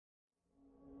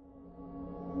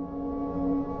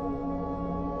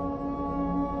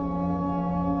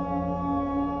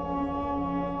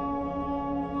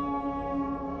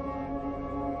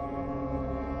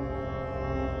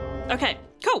Okay,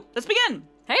 cool. Let's begin.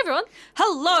 Hey everyone.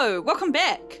 Hello, welcome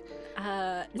back.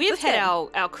 We've had our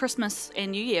our Christmas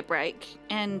and New Year break,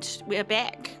 and we're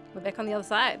back. We're back on the other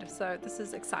side, so this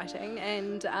is exciting.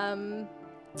 And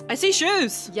I see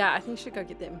shoes. yeah, I think you should go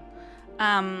get them.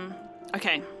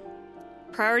 Okay.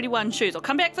 Priority 1, shoes. I'll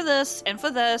come back for this and for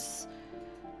this.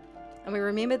 And we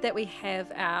remembered that we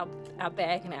have our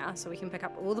bag now, so we can pick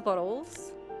up all the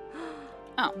bottles.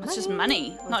 Oh, it's just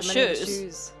money, not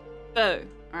shoes. Boo.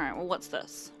 All right, well, what's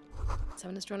this?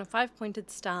 Someone has drawn a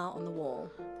 5-pointed star on the wall.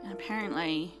 And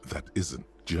apparently... That isn't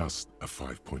just a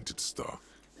 5-pointed star.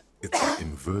 It's an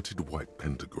inverted white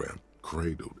pentagram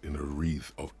cradled in a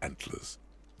wreath of antlers.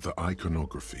 The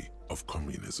iconography of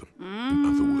communism, in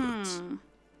other words.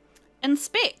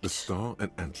 Inspect. The star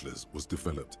and antlers was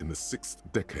developed in the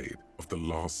 6th decade of the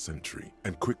last century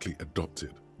and quickly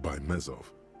adopted by Messier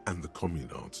and the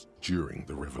communards during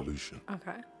the revolution.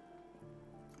 Okay.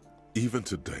 Even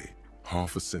today,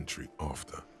 half a century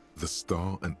after, the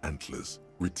star and antlers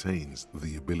retains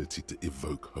the ability to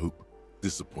evoke hope,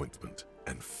 disappointment,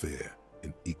 and fear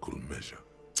in equal measure.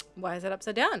 Why is it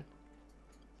upside down?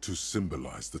 To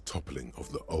symbolize the toppling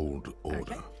of the old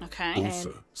order. Okay.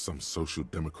 Also, some social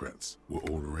democrats were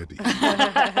already.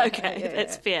 Okay,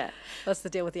 that's fair. What's the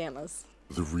deal with the antlers?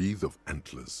 The wreath of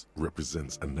antlers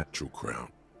represents a natural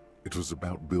crown. It was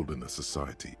about building a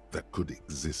society that could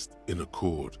exist in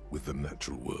accord with the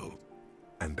natural world,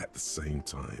 and at the same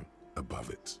time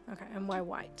above it. Okay, and why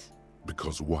white?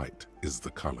 Because white is the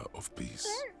color of peace.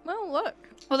 Well, look.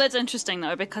 Well, that's interesting,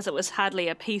 though, because it was hardly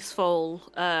a peaceful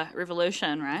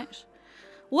revolution, right?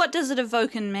 What does it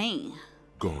evoke in me?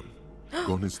 Gone.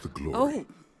 Gone is the glory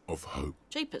of hope.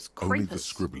 Jeepers Only the creepers.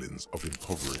 scribblings of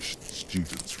impoverished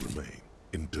students remain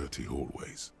in dirty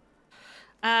hallways.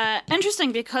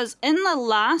 Interesting, because in the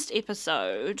last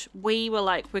episode, we were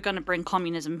like, we're going to bring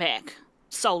communism back.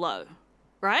 Solo.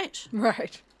 Right?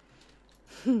 Right.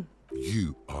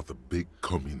 You are the big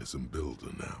communism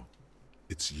builder now.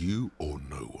 It's you or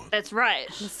no one. That's right.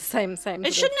 It's the same.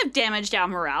 It shouldn't have damaged our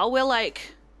morale. We're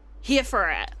like, here for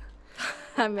it.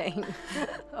 I mean,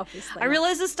 obviously. I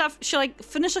realize this stuff, should I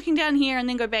finish looking down here and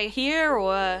then go back here,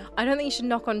 or I don't think you should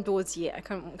knock on doors yet. I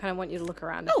kind of want you to look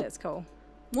around if that's cool.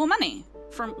 more money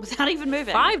from without even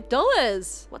moving?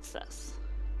 $5. What's this?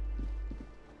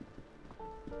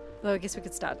 Well, I guess we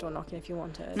could start door knocking if you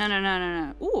wanted.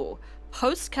 No. Ooh,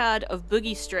 postcard of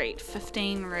Boogie Street,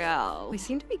 15 real. We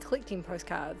seem to be collecting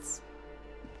postcards.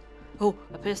 Oh,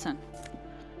 a person.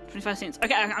 25 cents.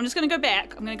 Okay, I'm just gonna go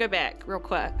back. I'm gonna go back real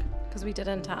quick. Because we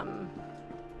didn't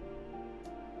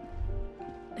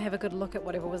have a good look at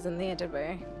whatever was in there, did we?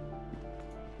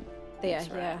 There, That's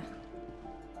right. yeah.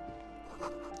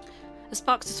 This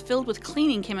box is filled with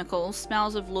cleaning chemicals,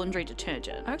 smells of laundry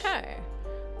detergent. Okay.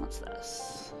 What's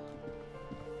this?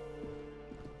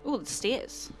 Ooh, the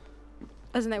stairs.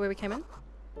 Isn't that where we came in?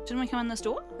 Didn't we come in this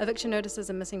door? Eviction notices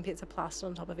and missing pets are plastered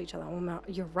on top of each other. Oh, no,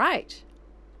 you're right.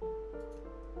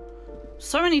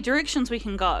 So many directions we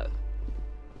can go.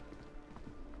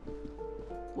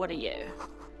 What are you?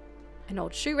 An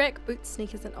old shoe rack, boots,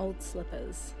 sneakers, and old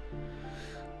slippers.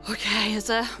 Okay,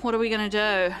 what are we gonna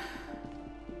do?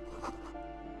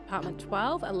 Apartment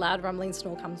 12, a loud rumbling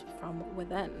snore comes from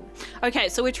within. Okay,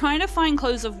 so we're trying to find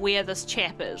clues of where this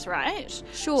chap is, right?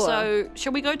 Sure. So,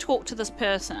 shall we go talk to this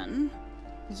person?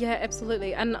 Yeah,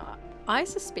 absolutely. And I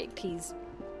suspect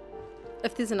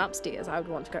if there's an upstairs, I would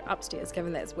want to go upstairs,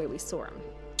 given that's where we saw him.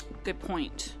 Good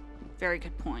point. Very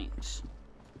good point.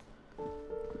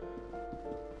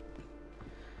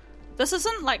 This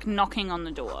isn't like knocking on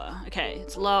the door. Okay,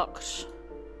 it's locked.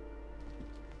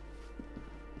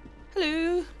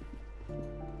 Hello.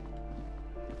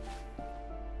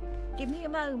 Give me a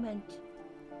moment.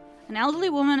 An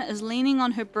elderly woman is leaning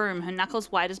on her broom, her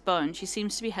knuckles white as bone. She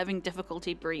seems to be having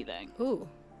difficulty breathing. Ooh.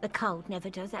 The cold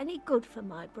never does any good for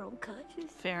my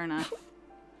bronchitis. Fair enough.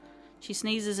 She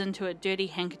sneezes into a dirty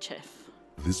handkerchief.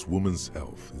 This woman's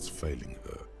health is failing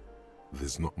her.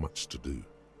 There's not much to do.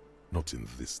 Not in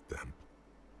this damp.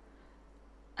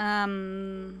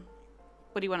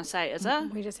 What do you want to say, Izza?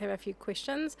 We just have a few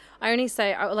questions. I only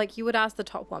say, like, you would ask the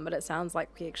top one, but it sounds like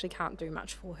we actually can't do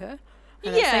much for her.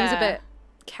 And it seems a bit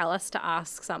callous to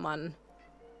ask someone.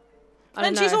 I don't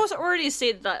And know. she's also already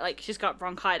said that, like, she's got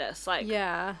bronchitis. Like,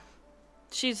 Yeah.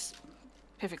 she's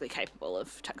perfectly capable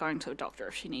of going to a doctor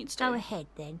if she needs to. Go ahead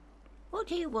then. What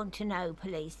do you want to know,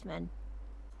 policeman?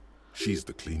 She's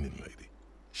the cleaning lady.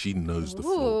 She knows the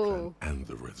floor plan Ooh. and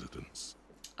the residents.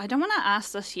 I don't want to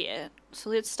ask this yet, so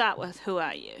let's start with, who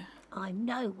are you? I'm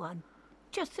no one.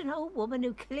 Just an old woman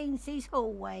who cleans these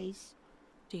hallways.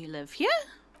 Do you live here?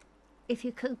 If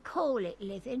you can call it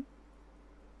living.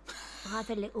 I've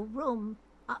a little room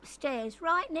upstairs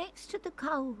right next to the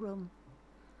coal room.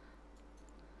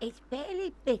 It's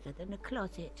barely bigger than a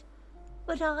closet,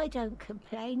 but I don't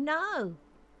complain, no.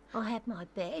 I have my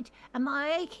bed and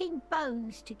my aching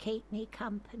bones to keep me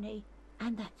company,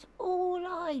 and that's all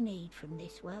I need from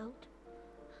this world.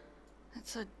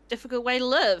 That's a difficult way to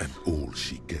live. And all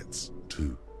she gets,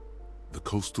 too. The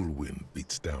coastal wind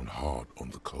beats down hard on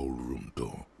the coal room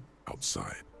door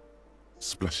outside.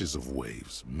 Splashes of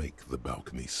waves make the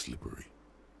balcony slippery.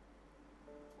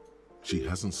 She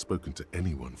hasn't spoken to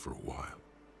anyone for a while.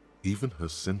 Even her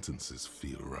sentences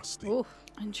feel rusty. Ooh.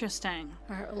 Interesting.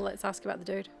 All right, well, let's ask about the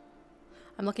dude.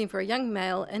 I'm looking for a young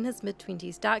male in his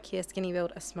mid-20s, dark hair, skinny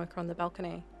build, a smoker on the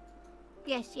balcony.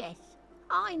 Yes,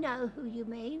 I know who you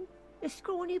mean. The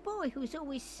scrawny boy who's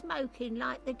always smoking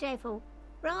like the devil,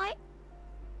 right?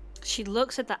 She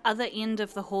looks at the other end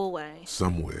of the hallway.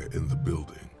 Somewhere in the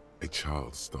building, a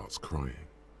child starts crying.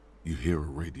 You hear a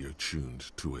radio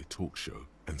tuned to a talk show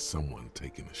and someone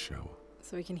taking a shower.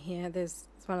 So we can hear, it's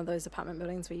one of those apartment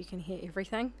buildings where you can hear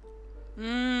everything.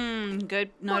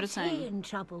 Good noticing. What's he in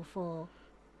trouble for?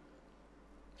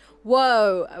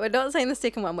 Whoa, we're not saying the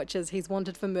second one, which is he's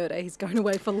wanted for murder, he's going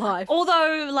away for life.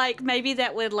 Although, like, maybe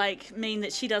that would, like, mean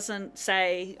that she doesn't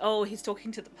say, oh, he's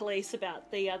talking to the police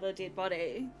about the other dead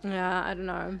body. Yeah, I don't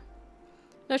know.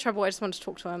 No trouble, I just wanted to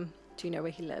talk to him. Do you know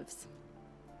where he lives?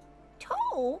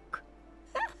 Talk?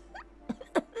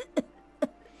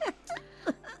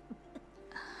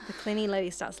 The cleaning lady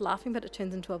starts laughing, but it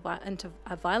turns into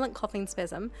a violent coughing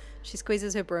spasm. She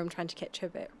squeezes her broom, trying to catch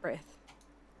her breath.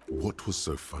 What was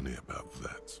so funny about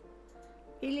that?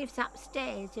 He lives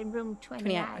upstairs in room 28.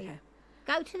 28, okay.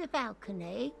 Go to the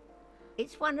balcony.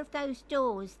 It's one of those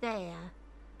doors there.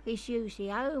 He's usually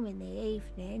home in the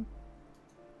evening.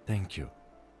 Thank you.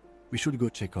 We should go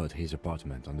check out his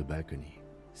apartment on the balcony.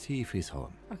 See if he's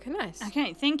home. Okay, nice.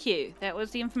 Okay, thank you. That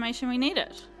was the information we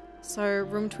needed. So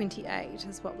room 28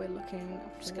 is what we're looking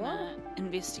for. Just gonna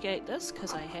investigate this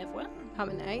because I have one.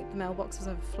 Apartment 8, the mailbox is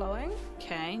overflowing.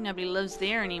 Okay, nobody lives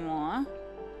there anymore.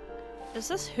 Is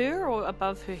this her or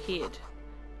above her head?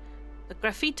 The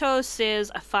graffito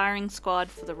says a firing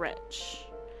squad for the rich.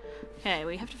 Okay,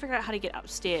 we have to figure out how to get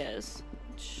upstairs.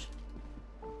 Which,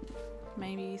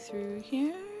 maybe through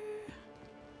here?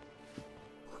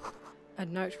 A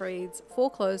note reads,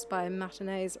 foreclosed by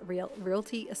Martinez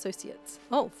Realty Associates.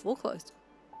 Oh, foreclosed.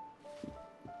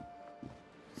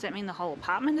 Does that mean the whole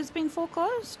apartment has been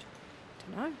foreclosed?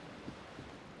 Don't know.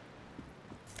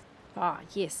 Ah,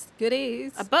 yes,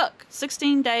 goodies. A book,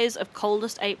 16 Days of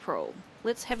Coldest April.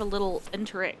 Let's have a little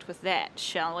interact with that,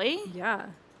 shall we? Yeah.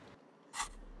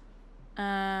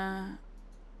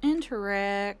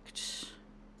 Interact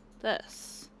this.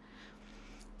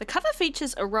 The cover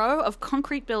features a row of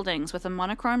concrete buildings with a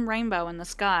monochrome rainbow in the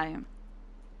sky.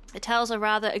 It tells a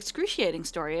rather excruciating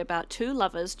story about two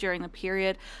lovers during the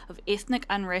period of ethnic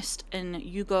unrest in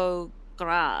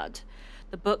Evrart.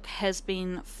 The book has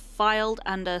been filed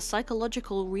under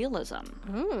psychological realism.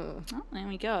 Ooh. Oh, there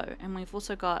we go. And we've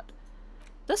also got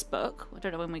this book. I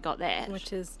don't know when we got that.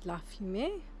 Which is La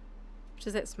Fumée. Which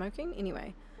is that smoking?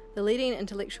 Anyway. The leading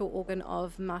intellectual organ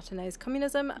of Martinez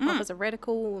communism offers a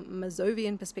radical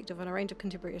Mazovian perspective on a range of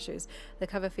contemporary issues. The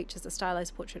cover features a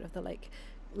stylized portrait of the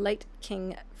late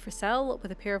King Faisal with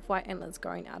a pair of white antlers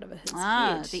growing out of his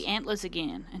head. The antlers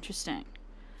again. Interesting.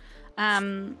 What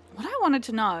I wanted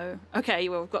to know. Okay,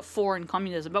 well, we've got 4 in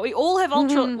communism, but we all have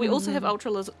ultra. We also have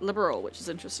ultra liberal, which is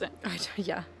interesting.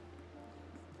 Yeah.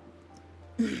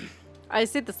 I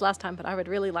said this last time, but I would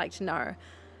really like to know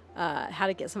how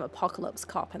to get some apocalypse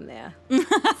cop in there.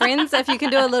 Friends, if you can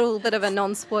do a little bit of a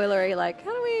non-spoilery, like,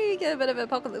 how do we get a bit of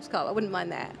apocalypse cop? I wouldn't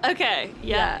mind that. Okay,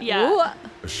 yeah. Ooh.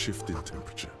 A shift in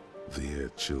temperature. The air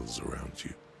chills around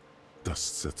you.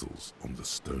 Dust settles on the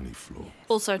stony floor.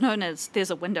 Also known as there's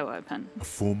a window open. A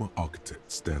former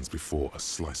architect stands before a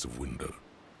slice of window,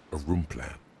 a room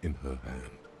plan in her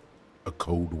hand. A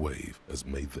cold wave has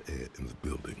made the air in the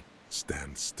building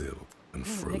stand still and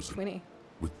frozen, 20.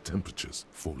 with temperatures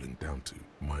falling down to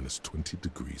minus 20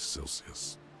 degrees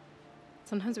Celsius.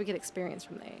 Sometimes we get experience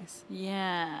from these.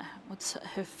 Yeah. What's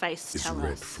her face It's tell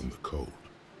red us? from the cold.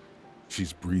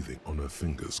 She's breathing on her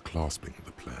fingers, clasping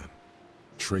the plan.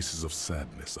 Traces of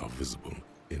sadness are visible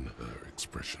in her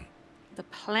expression. The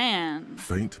plan.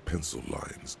 Faint pencil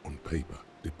lines on paper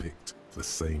depict the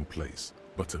same place,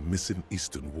 but a missing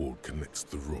eastern wall connects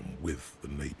the room with the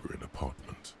neighboring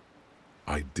apartment.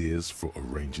 Ideas for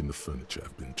arranging the furniture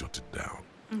have been jotted down.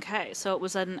 Okay, so it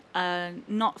was a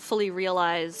not fully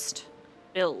realized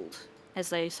build, as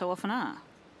they so often are.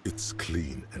 It's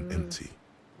clean and empty,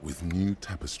 with new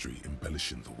tapestry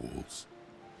embellishing the walls.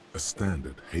 A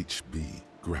standard HB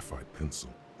graphite pencil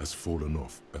has fallen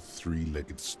off a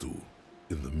three-legged stool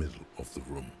in the middle of the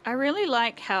room. I really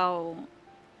like how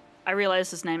I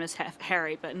realize his name is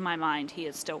Harry, but in my mind he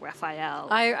is still Raphael.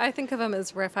 I think of him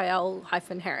as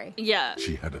Raphael-Harry. Yeah.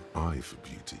 She had an eye for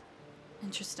beauty.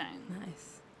 Interesting.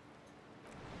 Nice.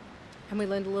 And we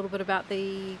learned a little bit about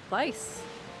the place.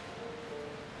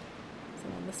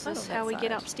 On this Is side this or how that we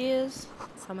get side? upstairs?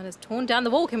 Someone has torn down the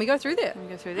wall. Can we go through there? Can we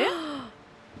go through there?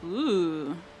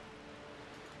 Ooh.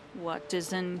 What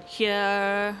is in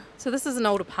here? So this is an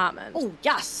old apartment. Oh,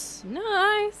 yes.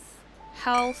 Nice.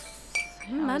 Health.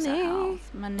 How is our Money.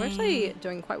 health? Money. We're actually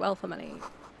doing quite well for money.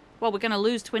 Well, we're going to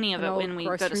lose 20 of An it old when we go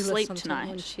grocery to list sleep on 21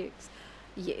 tonight. checks.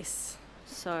 Yes.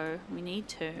 So we need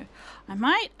to. I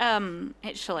might,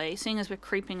 actually, seeing as we're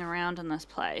creeping around in this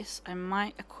place, I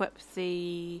might equip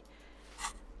the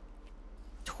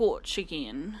torch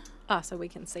again. Ah, so we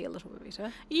can see a little bit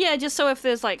better. Yeah, just so if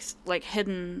there's like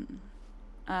hidden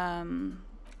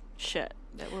shit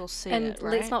that we'll see And it,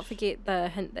 right? let's not forget the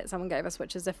hint that someone gave us,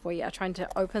 which is if we are trying to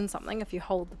open something, if you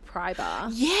hold the pry bar.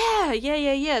 Yeah.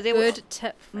 There were Good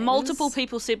tip. Friends. multiple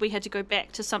people said we had to go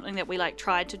back to something that we like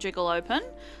tried to jiggle open.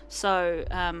 So,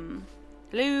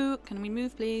 hello, can we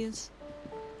move, please?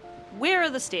 Where are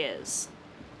the stairs?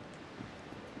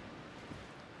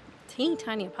 Teeny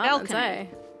tiny apartments, Balcony. eh?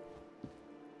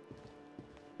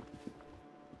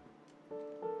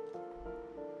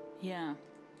 Yeah.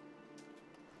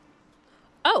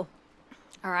 Oh,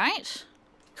 All right.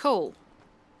 Cool.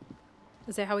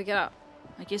 is that how we get up?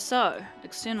 I guess so.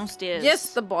 External stairs.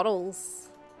 Yes, the bottles.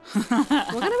 We're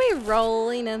gonna be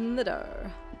rolling in the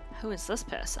dough. Who is this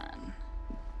person?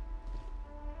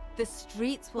 The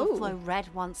streets will Ooh. flow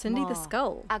red once Cindy more. the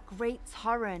Skull. A great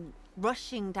torrent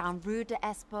rushing down Rue de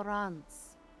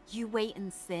Esperance. You wait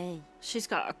and see. She's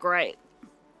got a great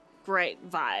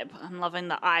vibe. I'm loving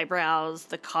the eyebrows,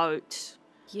 the coat.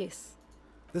 Yes.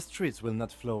 The streets will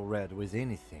not flow red with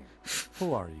anything.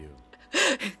 Who are you?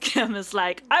 Kim is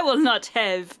like, I will not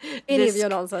have Any this, of your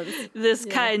nonsense. this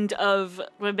Yeah. kind of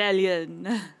rebellion.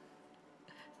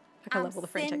 I can I'm level the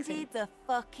French Cindy accent. the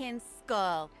fucking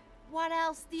Skull. What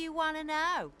else do you want to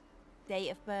know? Date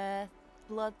of birth,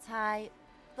 blood type,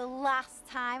 the last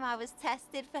time I was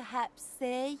tested for Hep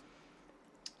C.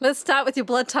 Let's start with your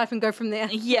blood type and go from there.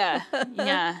 Yeah.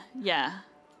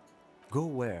 Go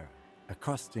where?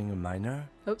 Accosting a minor?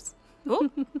 Oops. Oh,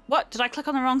 what? Did I click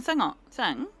on the wrong thing?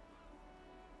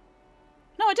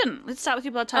 No, I didn't. Let's start with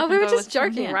your blood type. Oh, and we were go just with from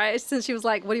joking, here. right? Since she was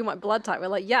like, "What do you want blood type?" We're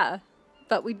like, "Yeah,"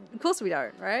 but of course we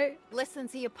don't, right? Listen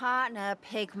to your partner,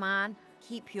 pig man.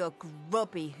 Keep your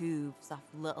grubby hooves off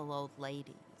little old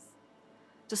ladies.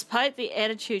 Despite the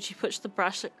attitude, she pushed the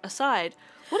brush aside.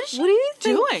 What is she What do you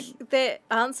doing? think that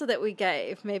answer that we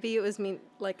gave? Maybe it was meant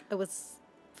like it was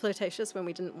flirtatious when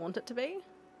we didn't want it to be.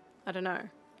 I don't know.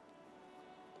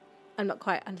 I'm not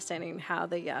quite understanding how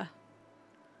the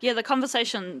Yeah, the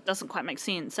conversation doesn't quite make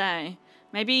sense, eh?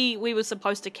 Maybe we were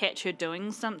supposed to catch her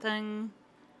doing something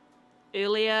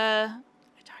earlier.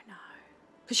 I don't know.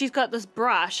 Because she's got this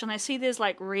brush, and I see there's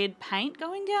like red paint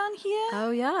going down here.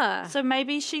 Oh yeah. So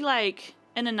maybe she like,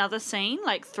 in another scene,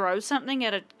 like throws something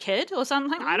at a kid or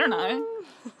something. I don't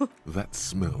know. That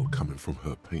smell coming from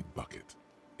her paint bucket.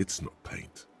 It's not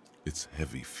paint. It's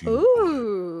heavy fuel oil.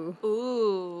 Ooh.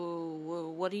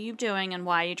 Ooh, what are you doing and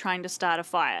why are you trying to start a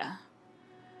fire?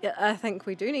 Yeah, I think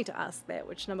we do need to ask that.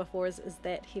 Which number 4 is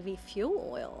that heavy fuel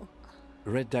oil?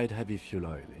 Red dyed heavy fuel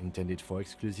oil, intended for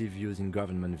exclusive use in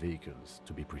government vehicles,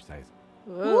 to be precise.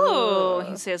 Ooh,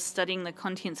 he says, studying the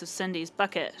contents of Cindy's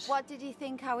bucket. What did you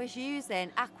think I was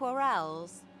using?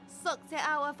 Aquarels? Sucked it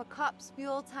out of a cop's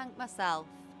fuel tank myself.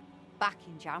 Back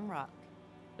in Jamrock.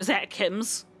 Is that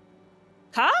Kim's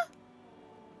car?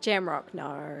 Jamrock,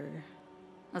 no.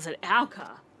 Is it our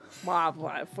car? Wow,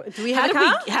 do we have a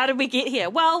car? How did we get here?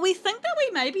 Well, we think that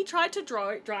we maybe tried to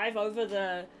drive over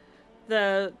the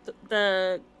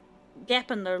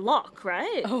gap in the lock,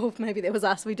 right? Oh, maybe that was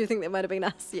us. We do think that might have been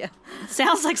us, yeah.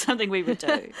 Sounds like something we would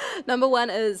do. Number 1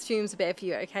 is fumes are bad for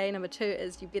you, okay? Number 2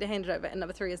 is you better hand it over. And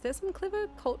number 3 is there's some clever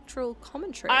cultural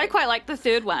commentary. I quite like the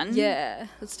third one. Yeah.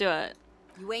 Let's do it.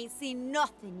 You ain't seen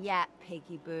nothing yet,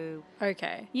 piggy boo.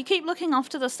 Okay. You keep looking off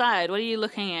to the side. What are you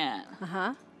looking at?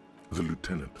 Uh-huh. The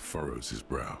lieutenant furrows his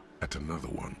brow at another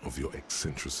one of your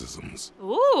eccentricisms.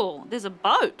 Ooh, there's a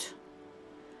boat.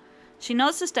 She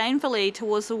nods disdainfully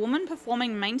towards the woman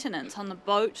performing maintenance on the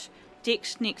boat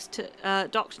docked next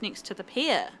to the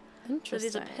pier. So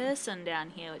Interesting. there's a person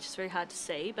down here, which is very hard to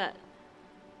see, but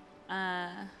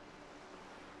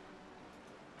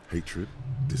Hatred,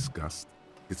 disgust.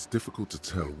 It's difficult to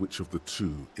tell which of the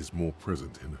two is more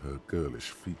present in her girlish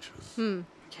features.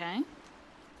 Okay.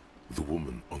 The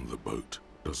woman on the boat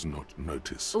does not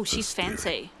notice. Oh, her she's steering.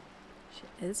 fancy.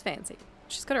 She is fancy.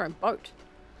 She's got her own boat.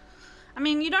 I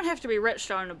mean, you don't have to be rich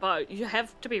to own a boat. You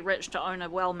have to be rich to own a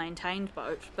well-maintained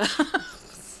boat.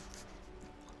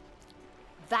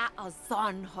 That is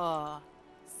on her.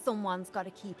 Someone's got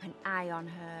to keep an eye on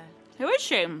her. Who is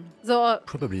she? So,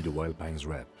 Probably the Wild Pines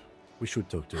rep. We should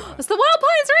talk to her. it's the Wild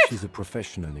Pines Reef! She's a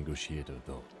professional negotiator,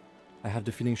 though. I have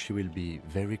the feeling she will be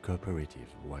very cooperative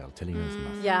while telling us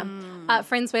nothing. Yeah.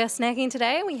 Friends, we are snacking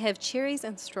today. We have cherries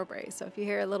and strawberries. So if you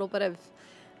hear a little bit of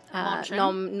Munching.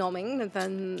 nomming,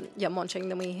 then, yeah, munching,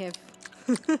 then we have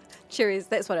cherries.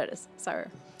 That's what it is. So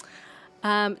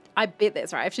I bet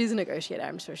that's right. If she's a negotiator,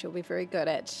 I'm sure she'll be very good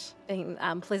at being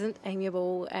pleasant,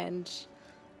 amiable, and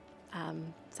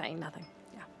saying nothing.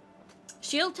 Yeah.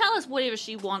 She'll tell us whatever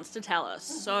she wants to tell us.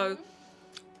 So,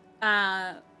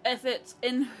 if it's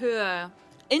in her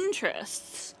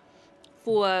interests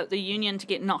for the Union to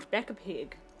get knocked back a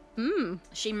peg,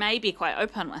 she may be quite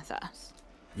open with us.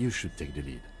 You should take the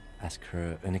lead. Ask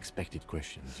her unexpected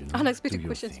questions, you know? Unexpected Do your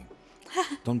questions. thing.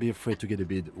 Don't be afraid to get a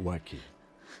bit wacky.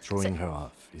 Throwing her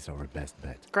off is our best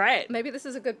bet. Great. Maybe this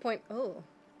is a good point. Oh.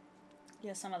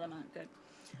 Yeah, some of them aren't good.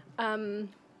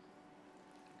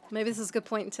 Maybe this is a good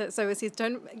point to. So it says,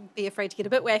 don't be afraid to get a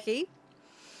bit wacky.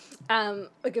 A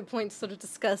good point to sort of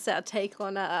discuss our take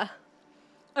on.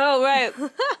 Oh, right.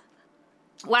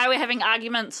 Why are we having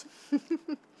arguments?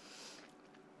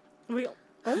 We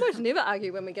almost never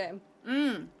argue when we game.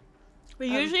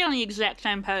 We're usually on the exact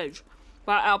same page,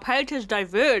 but our page has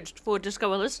diverged for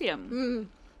Disco Elysium.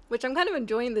 Which I'm kind of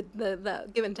enjoying the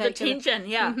give and The take. tension,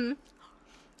 yeah.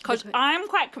 Because I'm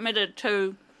quite committed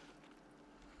to...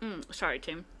 sorry,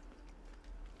 Tim.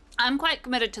 I'm quite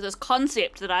committed to this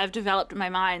concept that I've developed in my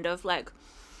mind of, like,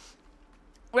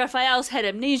 Raphael's had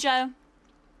amnesia.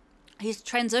 He's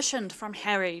transitioned from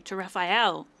Harry to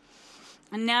Raphael.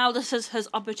 And now this is his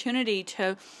opportunity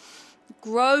to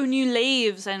grow new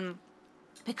leaves and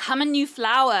become a new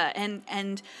flower and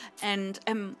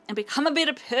become a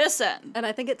better person. And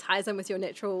I think it ties in with your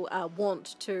natural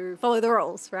want to follow the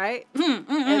rules, right?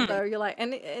 And so you're like,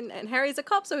 and Harry's a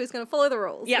cop, so he's going to follow the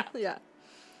rules. Yeah. Yeah.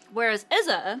 Whereas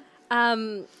Izza...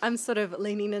 I'm sort of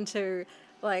leaning into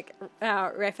like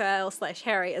Raphael /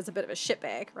 Harry is a bit of a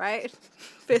shitbag, right?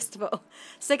 First of all.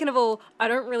 Second of all, I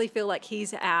don't really feel like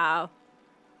he's our,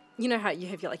 you know how you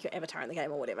have your avatar in the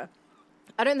game or whatever.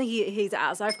 I don't think he's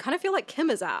ours. I kind of feel like Kim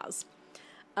is ours.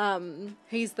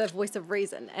 He's the voice of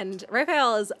reason. And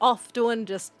Raphael is off doing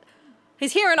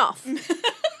he's here and off,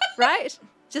 right?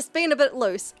 Just being a bit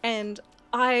loose. And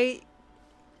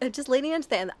just leaning into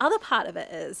that. And the other part of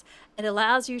it is it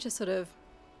allows you to sort of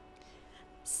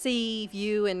see,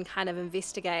 view, and kind of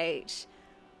investigate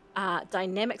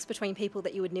dynamics between people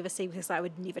that you would never see, because I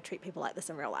would never treat people like this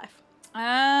in real life.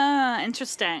 Ah,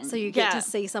 interesting. So you get to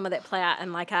see some of that play out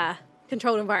in like a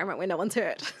controlled environment where no one's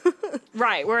hurt.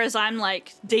 Right, whereas I'm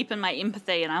like deep in my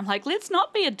empathy and I'm like, let's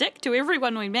not be a dick to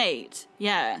everyone we meet.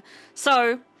 Yeah.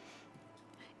 So...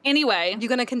 Anyway. You're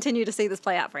going to continue to see this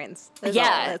play out, friends. That's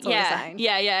all I'm saying.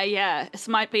 Yeah. This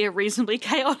might be a reasonably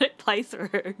chaotic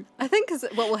playthrough. I think because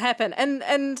what will happen,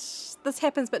 and this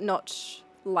happens but not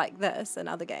like this in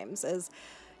other games, is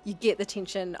you get the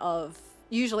tension of,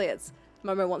 usually it's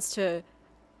Momo wants to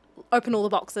open all the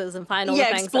boxes and find all the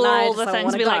things. Explore all the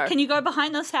things. Be go. like, can you go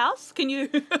behind this house? Can you?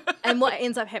 And what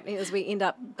ends up happening is we end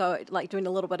up doing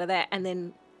a little bit of that and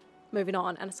then moving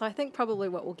on. And so I think probably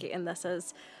what we'll get in this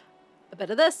is a bit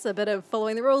of this, a bit of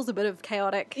following the rules, a bit of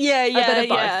chaotic. Yeah. A bit of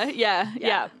both.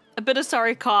 Yeah. A bit of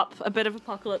sorry cop, a bit of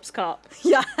apocalypse cop.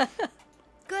 Yeah.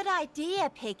 Good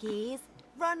idea, piggies.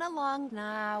 Run along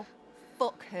now.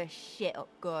 Fuck her shit up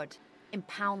good.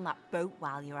 Impound that boat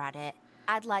while you're at it.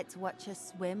 I'd like to watch her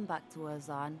swim back to us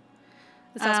on.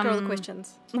 Let's ask her all the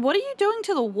questions. What are you doing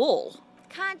to the wall?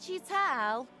 Can't you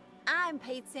tell? I'm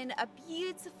painting a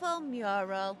beautiful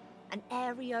mural, an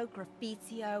aereo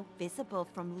graffitio visible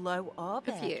from low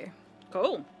orbit. Good for you.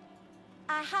 Cool.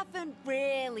 I haven't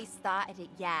really started it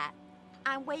yet.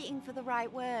 I'm waiting for the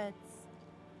right words.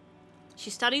 She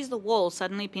studies the wall,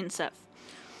 suddenly pensive.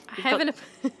 I haven't.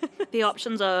 The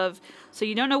options of, so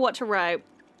you don't know what to write,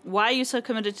 why are you so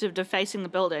committed to defacing the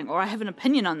building, or I have an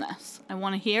opinion on this. I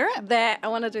want to hear it. I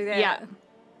want to do that.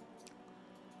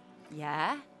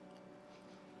 Yeah.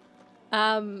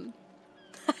 Yeah?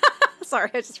 Sorry,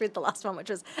 I just read the last one, which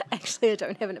was actually I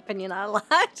don't have an opinion I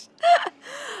liked.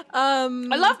 I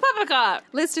love public art.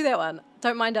 Let's do that one.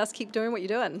 Don't mind us. Keep doing what you're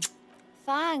doing.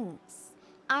 Thanks.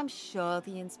 I'm sure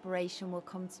the inspiration will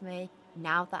come to me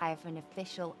now that I have an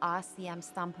official RCM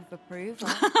stamp of approval.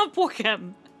 Poor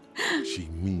Kim. She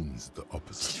means the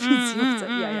opposite.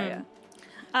 Yeah.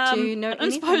 Do you know I don't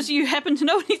anything? suppose you happen to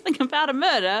know anything about a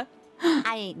murder.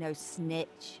 I ain't no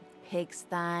snitch,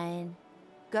 pigstein.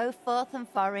 Go forth and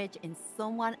forage in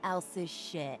someone else's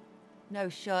shit. No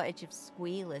shortage of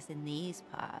squealers in these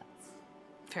parts.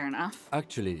 Fair enough.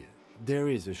 Actually, there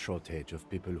is a shortage of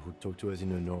people who talk to us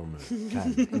in a normal,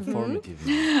 calm, informative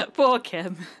manner. Poor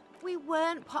Kim. We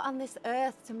weren't put on this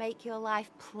earth to make your life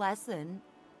pleasant,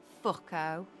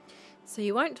 fucko. So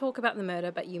you won't talk about the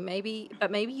murder, but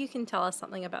maybe you can tell us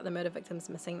something about the murder victim's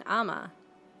missing armor.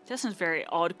 That's a very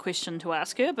odd question to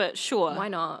ask her, but sure. Why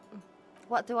not?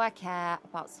 What do I care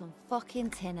about some fucking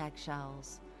tin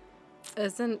eggshells?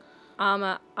 Isn't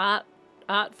armor art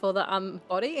for the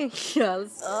body?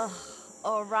 Yes. Ugh,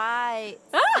 alright.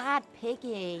 Sad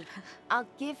piggy. I'll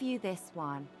give you this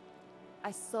one.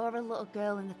 I saw a little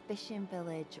girl in the fishing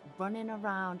village running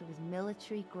around with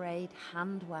military-grade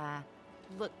handwear.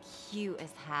 Looked cute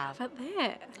as hell. But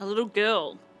there. A little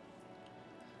girl.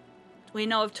 We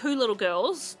know of two little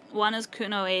girls. One is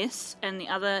Kuno S, and the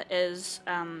other is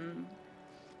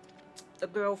the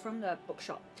girl from the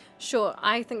bookshop. Sure,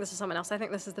 I think this is someone else. I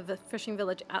think this is the fishing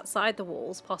village outside the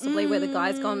walls, possibly where the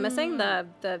guy's gone missing.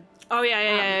 Oh,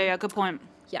 yeah. Good point.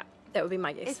 Yeah, that would be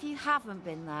my guess. If you haven't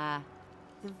been there,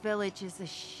 the village is a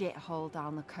shithole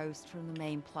down the coast from the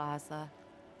main plaza.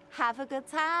 Have a good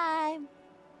time.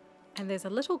 And there's a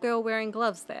little girl wearing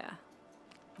gloves there.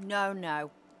 No.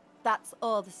 That's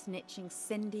all the snitching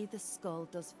Cindy the Skull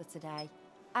does for today.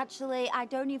 Actually, I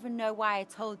don't even know why I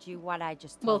told you what I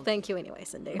just told Well, thank you anyway,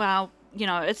 Cindy. Well,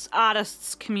 it's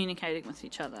artists communicating with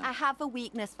each other. I have a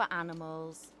weakness for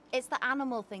animals. It's the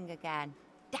animal thing again.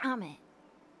 Damn it.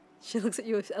 She looks at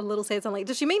you a little sad. I'm like,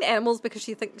 does she mean animals because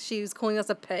she thinks she was calling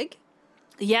us a pig?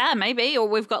 Yeah, maybe. Or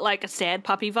we've got like a sad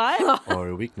puppy vibe. Or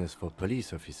a weakness for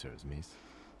police officers, miss.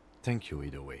 Thank you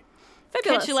either way.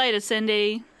 Fabulous. Catch you later,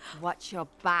 Cindy. Watch your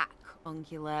back,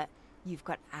 ungulate. You've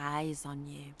got eyes on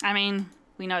you. I mean,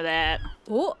 we know that.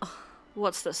 Oh,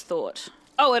 What's this thought?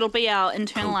 Oh, it'll be our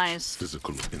Coach internalized.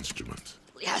 physical instrument.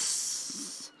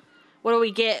 Yes. What do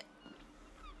we get?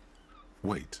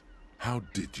 Wait, how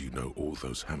did you know all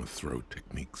those hammer throw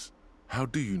techniques? How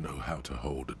do you know how to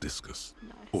hold a discus?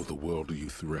 Or the world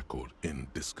youth record in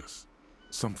discus?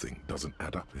 Something doesn't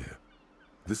add up here.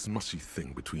 This mushy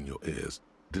thing between your ears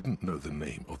didn't know the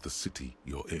name of the city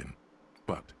you're in,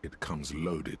 but it comes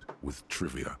loaded with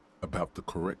trivia about the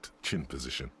correct chin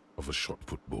position of a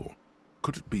shot-put ball.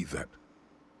 Could it be that?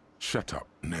 Shut up,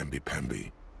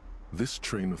 namby-pamby. This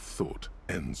train of thought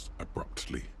ends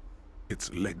abruptly.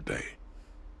 It's leg day.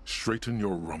 Straighten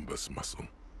your rhombus muscle.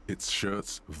 It's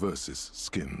shirts versus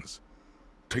skins.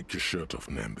 Take your shirt off,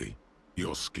 Namby.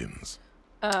 Your skins.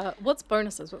 what's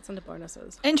bonuses? What's under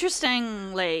bonuses?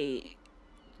 Interestingly,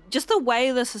 just the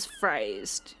way this is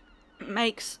phrased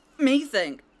makes me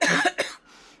think,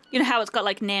 you know how it's got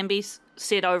like Namby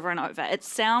said over and over. It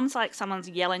sounds like someone's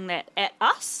yelling that at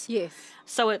us. Yes.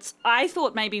 So I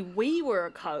thought maybe we were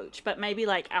a coach, but maybe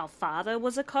like our father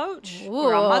was a coach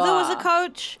or our mother was a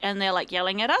coach and they're like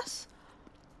yelling at us.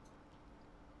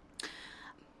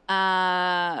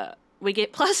 We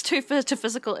get +2 to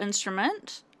physical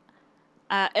instrument.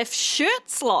 If shirt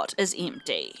slot is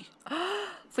empty,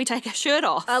 if we take a shirt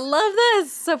off. I love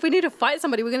this. So if we need to fight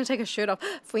somebody, we're going to take a shirt off.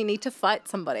 If we need to fight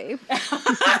somebody.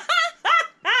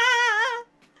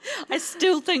 I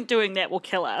still think doing that will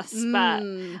kill us, but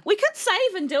we could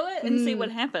save and do it and see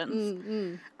what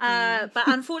happens. But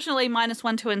unfortunately,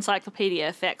 -1 to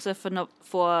encyclopedia. Facts are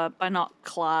for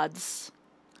binoculars.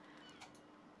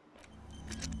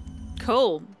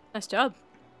 Cool. Nice job.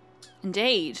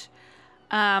 Indeed.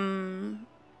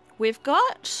 We've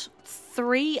got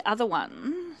 3 other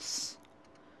ones.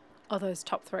 Are those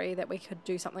top 3 that we could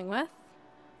do something with?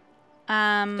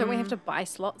 Don't Don't we have to buy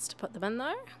slots to put them in,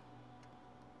 though?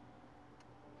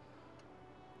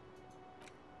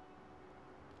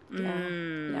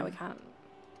 Yeah, we can't.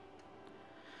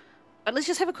 But let's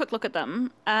just have a quick look at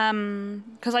them.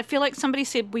 Because I feel like somebody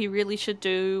said we really should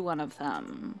do one of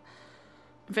them.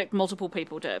 In fact, multiple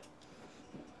people did.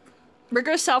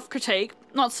 Rigorous self-critique,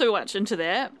 not so much into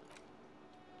that.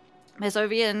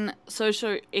 Masovian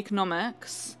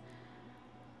socioeconomics.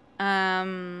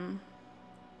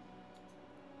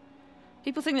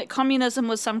 People think that communism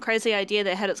was some crazy idea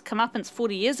that had its comeuppance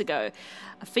 40 years ago.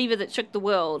 A fever that shook the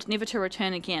world, never to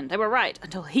return again. They were right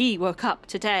until he woke up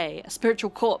today, a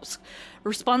spiritual corpse,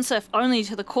 responsive only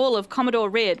to the call of Commodore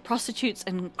Red, prostitutes,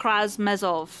 and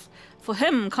Krasmazov. For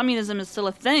him, communism is still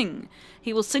a thing.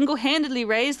 He will single-handedly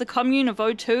raise the commune of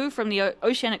O2 from the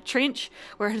oceanic trench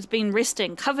where it has been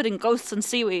resting, covered in ghosts and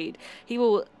seaweed. He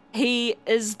will He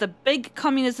is the big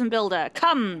communism builder.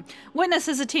 Come, witness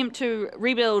his attempt to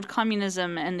rebuild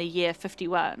communism in the year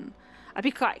 51. I'd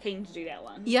be quite keen to do that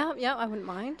one. Yeah, I wouldn't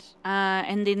mind.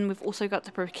 And then we've also got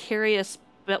the precarious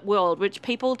world, which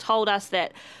people told us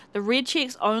that the red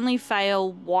checks only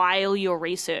fail while you're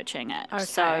researching it. Okay.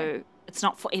 So it's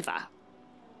not forever.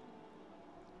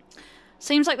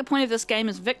 Seems like the point of this game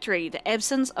is victory, the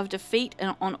absence of defeat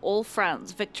on all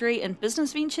fronts. Victory in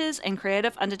business ventures and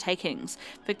creative undertakings.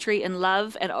 Victory in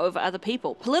love and over other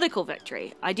people. Political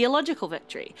victory. Ideological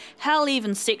victory. Hell,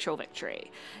 even sexual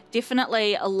victory.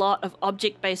 Definitely a lot of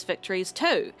object-based victories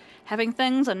too. Having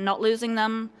things and not losing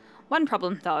them. One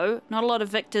problem though, not a lot of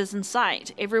victors in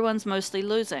sight. Everyone's mostly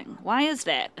losing. Why is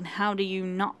that? And how do you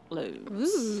not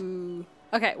lose? Ooh.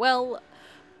 Okay, well...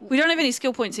 We don't have any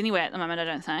skill points anywhere at the moment, I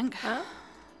don't think. Huh?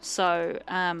 So,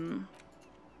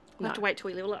 we'll have to wait till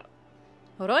we level up.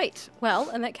 All right. Well,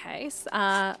 in that case,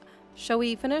 shall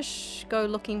we finish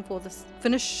looking for this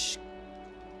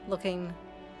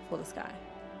guy?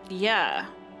 Yeah.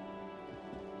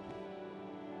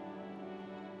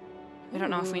 I don't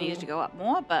know if we needed to go up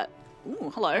more, but...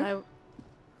 Ooh, hello.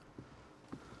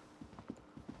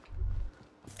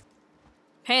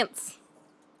 Pants.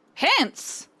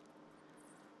 Pants!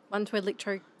 1 to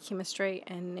electrochemistry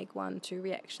and neg 1 to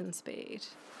reaction speed.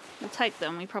 We'll take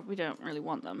them. We probably don't really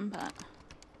want them, but...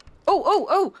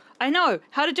 Oh! I know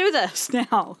how to do this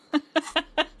now.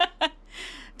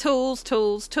 Tools.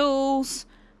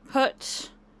 Put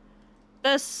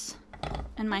this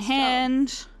in my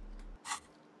hand.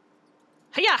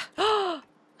 Hiya! $5!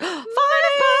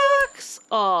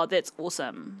 Oh, that's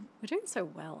awesome. We're doing so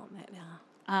well on that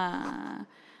now.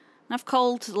 Enough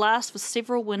coal to last for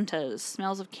several winters.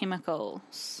 Smells of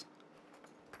chemicals.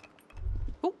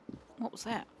 Oh, what was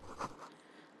that?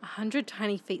 100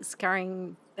 tiny feet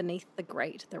scurrying beneath the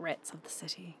grate, the rats of the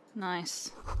city.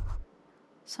 Nice.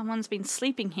 Someone's been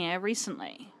sleeping here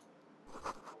recently.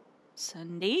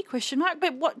 Cindy? Question mark?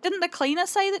 But what, didn't the cleaner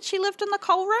say that she lived in the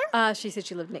coal room? She said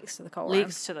she lived next to the coal room.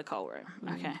 Next to the coal room.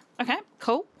 Okay,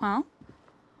 cool. Well,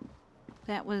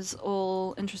 that was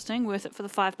all interesting. Worth it for the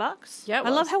 $5. Yeah, it I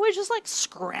love was. how we're just like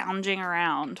scrounging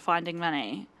around finding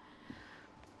money.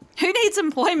 Who needs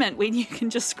employment when you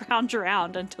can just scrounge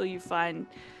around until you find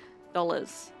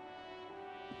dollars?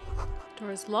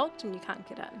 Door is locked and you can't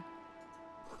get in.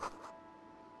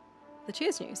 The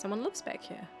chair's new. Someone lives back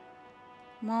here.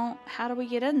 Well, how do we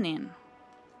get in then?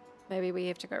 Maybe we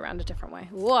have to go around a different way.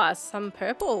 Ooh, some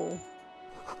purple.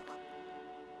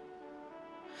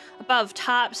 Above,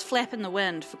 tarps flap in the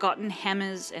wind. Forgotten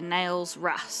hammers and nails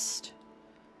rust.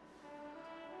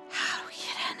 How do we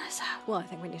get in, Izza? Well, I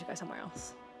think we need to go somewhere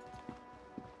else.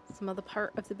 Some other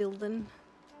part of the building.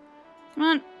 Come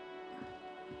on.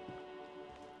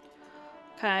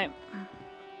 Okay.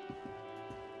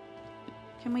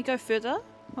 Can we go further?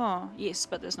 Oh, yes,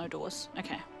 but there's no doors.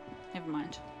 Okay, never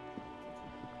mind.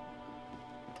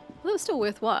 Well, it was still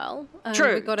worthwhile.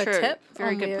 True, We got a true. tip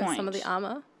Very on good where point. some of the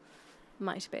armor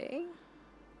might be.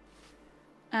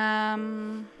 Yeah.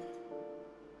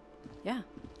 Yeah.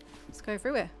 Let's go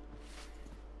everywhere.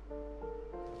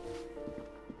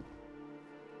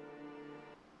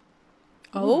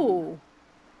 Oh.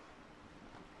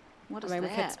 What I is mean, that?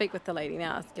 we could speak with the lady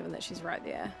now, given that she's right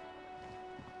there.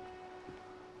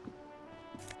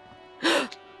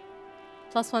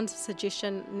 +1 to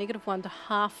suggestion, -1 to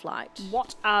half light.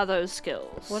 What are those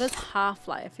skills? What is half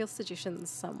light? I feel suggestions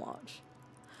somewhat.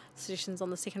 Suggestions on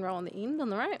the second row on the end, on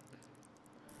the right.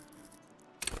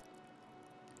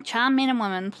 Charm men and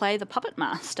women play the puppet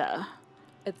master.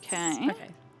 Okay. Okay.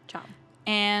 Charm.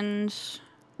 And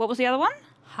what was the other one?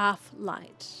 Half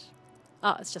light.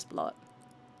 Oh, it's just below it.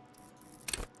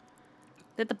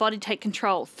 Let the body take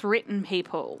control. Threaten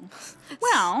people.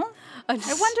 Well, I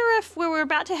I wonder if we were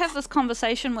about to have this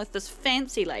conversation with this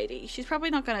fancy lady. She's probably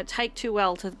not going to take too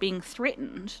well to being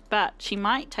threatened, but she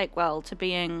might take well to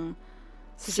being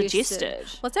suggested.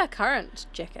 What's our current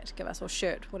jacket? Give us, or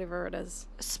shirt, whatever it is.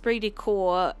 Esprit de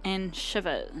corps and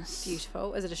shivers.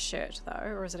 Beautiful. Is it a shirt though,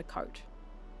 or is it a coat?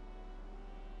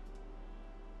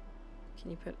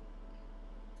 Can you put?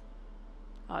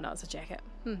 Oh no, it's a jacket.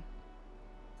 Oh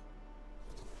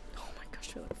my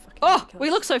gosh, we look fucking. Oh, ridiculous. we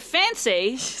look so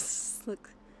fancy.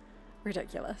 Look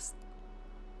ridiculous.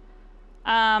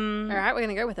 All All right, we're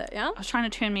gonna go with it. Yeah. I was trying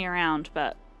to turn me around,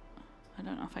 but I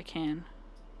don't know if I can.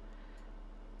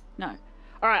 No.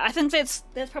 All right, I think that's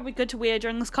probably good to wear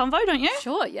during this convo, don't you?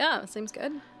 Sure. Yeah. Seems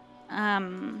good.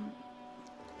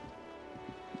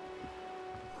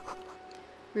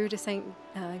 Rue de Saint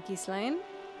Ghislaine,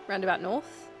 roundabout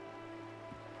north.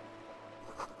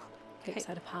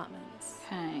 Capeside Apartments.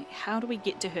 Okay, how do we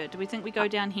get to her? Do we think we go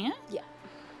down here? Yeah.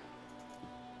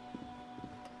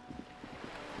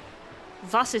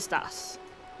 Was ist das?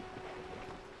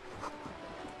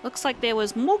 Looks like there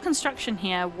was more construction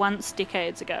here once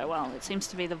decades ago. Well, it seems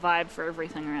to be the vibe for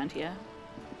everything around here.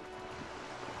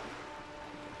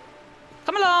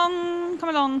 Come along, come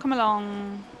along, come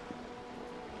along.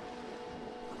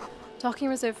 Docking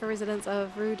reserved for residents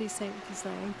of Rue de Saint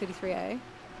Ghislain, 33A.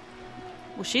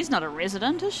 Well, she's not a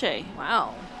resident, is she?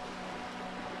 Wow.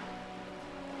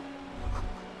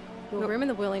 Your room in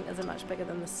the Whirling isn't much bigger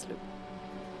than the sloop.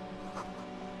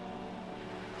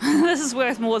 This is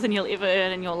worth more than you'll ever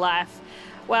earn in your life.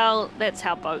 Well, that's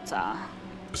how boats are.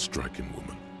 A striking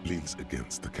woman leans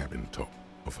against the cabin top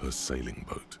of her sailing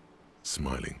boat,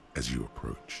 smiling as you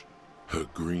approach. Her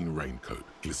green raincoat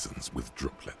glistens with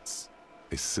droplets.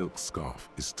 A silk scarf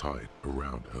is tied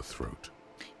around her throat.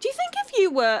 Do you think if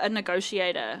you were a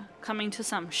negotiator coming to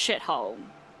some shithole,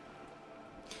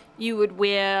 you would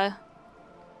wear,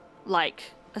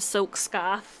 like, a silk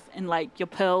scarf and, like, your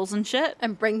pearls and shit?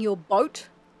 And bring your boat?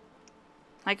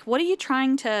 Like, what are you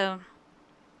trying to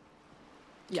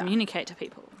communicate to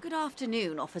people? Good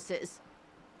afternoon, officers.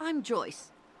 I'm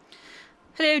Joyce.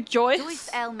 Hello, Joyce. Joyce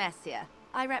L. Messier.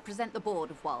 I represent the board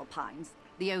of Wild Pines,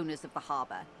 the owners of the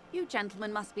harbour. You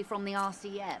gentlemen must be from the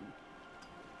RCM.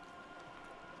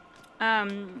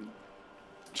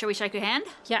 Shall we shake your hand?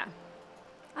 Yeah.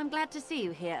 I'm glad to see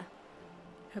you here.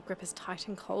 Her grip is tight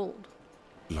and cold.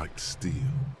 Like steel,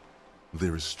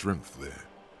 there is strength there.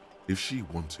 If she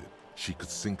wanted, she could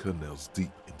sink her nails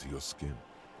deep into your skin.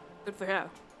 Good for her.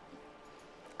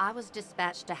 I was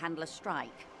dispatched to handle a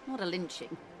strike, not a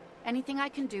lynching. Anything I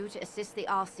can do to assist the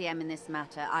RCM in this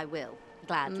matter, I will,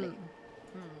 gladly.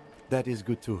 That is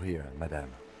good to hear,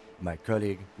 madame. My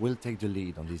colleague will take the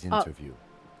lead on this interview.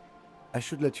 I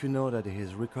should let you know that he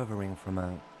is recovering from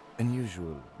an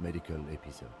unusual medical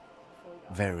episode.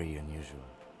 Very unusual.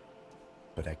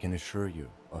 But I can assure you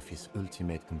of his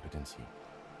ultimate competency.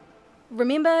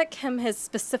 Remember, Kim has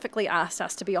specifically asked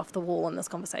us to be off the wall in this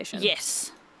conversation.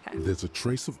 Yes. There's a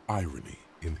trace of irony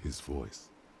in his voice.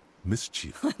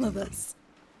 Mischief. I love even. this.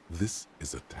 This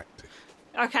is a tactic.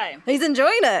 Okay. He's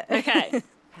enjoying it. Okay.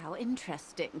 How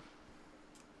interesting.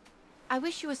 I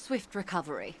wish you a swift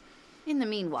recovery. In the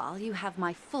meanwhile, you have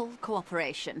my full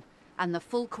cooperation, and the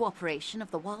full cooperation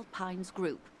of the Wild Pines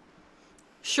group.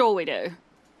 Sure we do.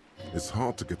 It's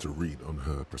hard to get a read on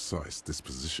her precise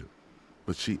disposition,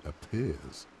 but she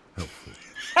appears helpful.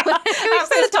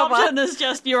 First option is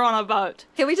just you're on a boat.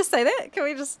 Can we just say that? Can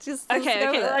we just Okay, go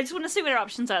okay. with it? I just want to see what her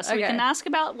options are. So we Okay. can ask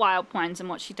about Wild Pines and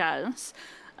what she does,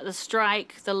 the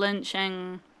strike, the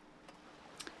lynching,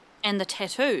 and the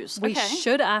tattoos. We okay.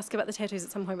 should ask about the tattoos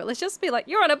at some point, but let's just be like,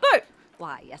 you're on a boat.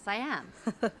 Why, yes I am.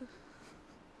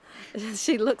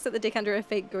 She looks at the deck under her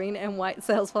feet, green and white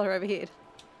sails flutter overhead.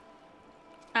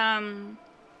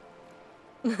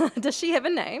 Does she have a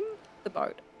name? The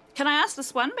boat. Can I ask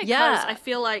this one? Because Yeah. I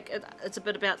feel like it's a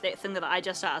bit about that thing that I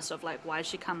just asked of, like, why does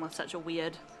she come with such a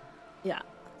weird... Yeah.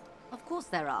 Of course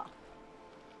there are.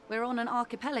 We're on an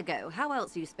archipelago. How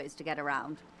else are you supposed to get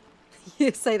around?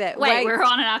 You say that. Wait, we're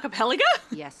on an archipelago?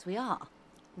 Yes, we are.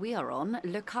 We are on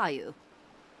Le Caillou.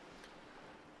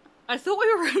 I thought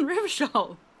we were in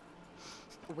Revachol.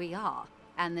 We are.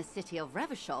 And the city of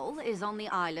Revachol is on the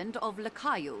island of Le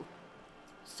Caillou.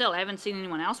 Still, I haven't seen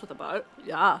anyone else with a boat.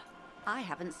 Yeah. I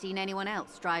haven't seen anyone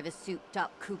else drive a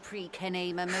souped-up Capri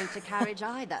Kenema motor carriage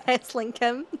either. That's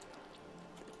Lincoln.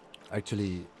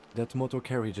 Actually, that motor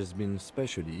carriage has been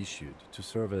specially issued to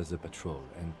serve as a patrol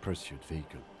and pursuit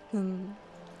vehicle.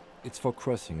 It's for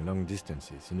crossing long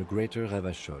distances in the greater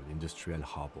Revachol industrial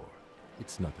harbor.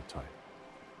 It's not a toy.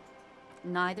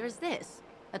 Neither is this.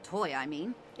 A toy, I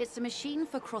mean. It's a machine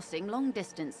for crossing long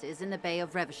distances in the Bay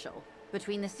of Revachol,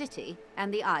 between the city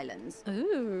and the islands.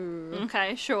 Ooh.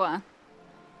 Okay, sure.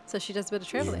 So she does a bit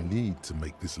of You traveling. need to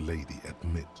make this lady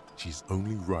admit she's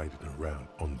only riding around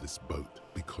on this boat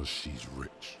because she's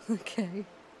rich. Okay.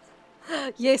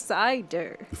 Yes, I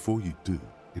do. Before you do,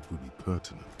 it would be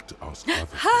pertinent to ask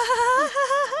others.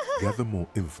 Gather more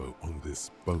info on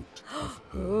this boat of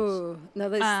hers. Ooh. No,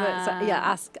 that's yeah,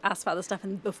 ask for other stuff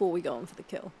and before we go on for the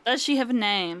kill. Does she have a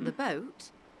name? The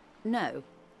boat? No.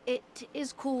 It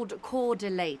is called Cor de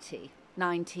Leyte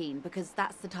 19 because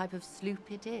that's the type of sloop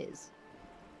it is.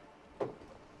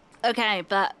 Okay,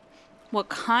 but what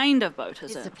kind of boat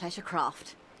is It's it? a pleasure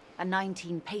craft, a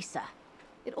 19 pacer.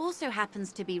 It also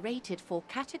happens to be rated for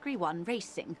Category 1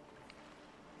 racing.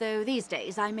 Though these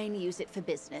days I mainly use it for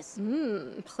business.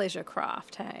 Pleasure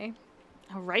craft, hey?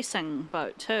 A racing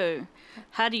boat, too.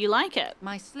 How do you like it?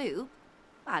 My sloop?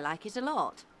 I like it a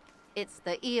lot. It's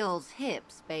the eel's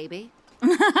hips, baby.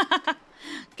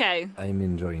 Okay. I'm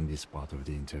enjoying this part of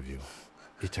the interview.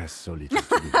 It has so little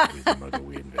to do with the murder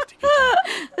we're investigating.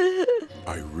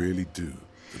 I really do,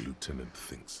 the lieutenant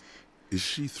thinks. Is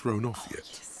she thrown off yet?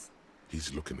 Yes.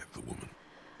 He's looking at the woman,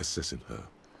 assessing her.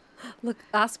 Look,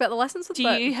 ask about the license with Do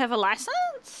you have a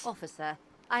license? Officer,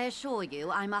 I assure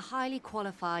you I'm a highly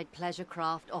qualified pleasure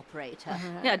craft operator.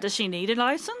 Yeah, does she need a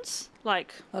license?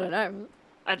 Like, I don't know.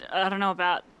 I don't know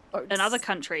about Boats. in other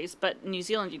countries, but in New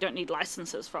Zealand you don't need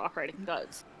licenses for operating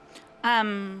boats.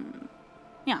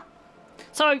 Yeah.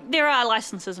 So there are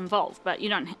licenses involved, but you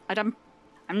don't. I'm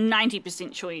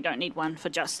 90% sure you don't need one for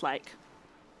just like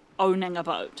owning a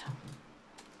boat.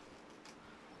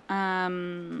 Yeah,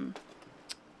 I'm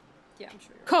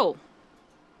sure. Cool.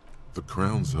 The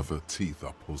crowns of her teeth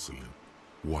are porcelain,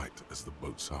 white as the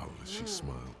boat's hull as she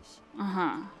smiles.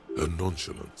 Her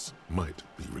nonchalance might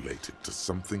be related to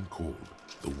something called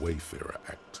the Wayfarer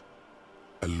Act,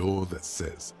 a law that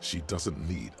says she doesn't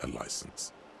need a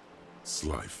license.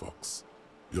 Sly fox,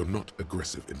 you're not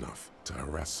aggressive enough to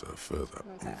harass her further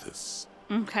on this.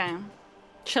 Okay.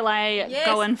 Shall I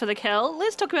go in for the kill?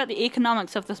 Let's talk about the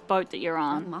economics of this boat that you're Oh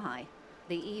on. my,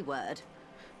 the E word.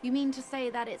 You mean to say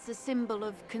that it's a symbol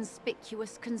of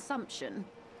conspicuous consumption?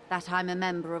 That I'm a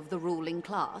member of the ruling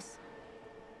class?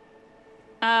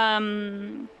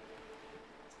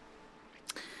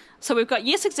 So we've got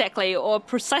yes, exactly, or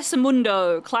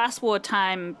Precisamundo, class war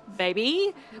time,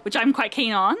 baby, which I'm quite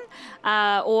keen on.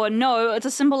 Or no, it's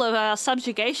a symbol of our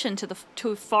subjugation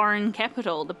to foreign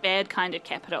capital, the bad kind of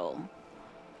capital.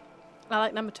 I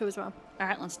like number 2 as well. All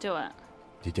right, let's do it.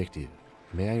 Detective,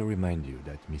 may I remind you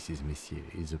that Mrs. Messier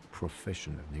is a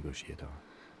professional negotiator.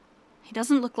 He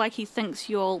doesn't look like he thinks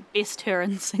you'll best her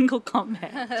in single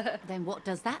combat. Then what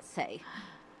does that say?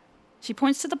 She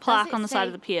points to the Does plaque it on the side say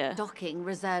of the pier. Docking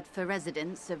reserved for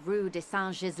residents of Rue de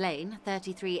Saint-Ghislain,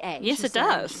 33A. Yes, it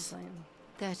does.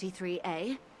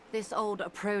 33A, this old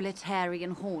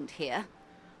proletarian haunt here.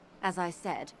 As I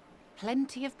said,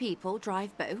 plenty of people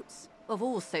drive boats of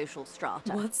all social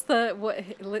strata. What's the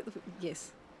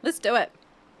yes, let's do it.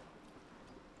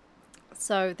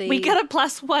 So the We get a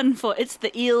 +1 for it's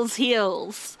the eel's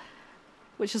heels,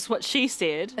 which is what she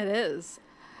said. it is.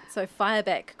 So fire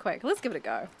back quick. Let's give it a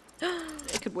go.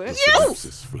 It could work. The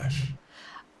synopsis flesh.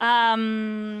 Oh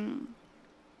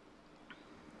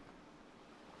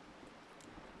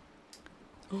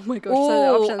my gosh! So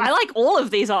the Ooh, options. I like all of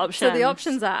these options. So the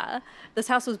options are: this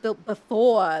house was built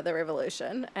before the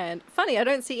revolution, and funny, I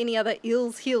don't see any other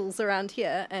eel's heels around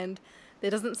here, and there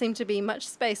doesn't seem to be much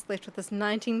space left with this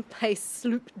 19-pace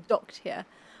sloop docked here.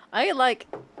 I like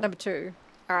number 2.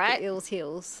 All right. The eel's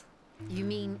heels. You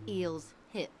mean eel's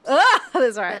hips? Ah,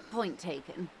 that's right. But point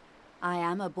taken. I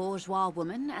am a bourgeois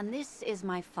woman, and this is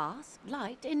my fast,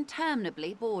 light,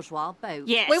 interminably bourgeois boat.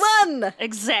 Yes. We won!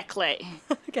 Exactly.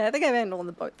 Okay, I think I've handled on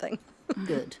the boat thing.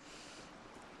 Good.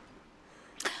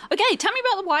 Okay, tell me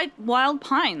about the wild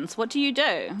pines. What do you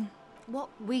do? What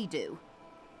we do.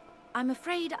 I'm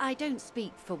afraid I don't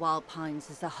speak for Wild Pines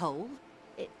as a whole.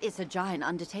 It's a giant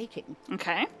undertaking.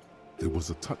 Okay. There was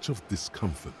a touch of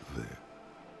discomfort there.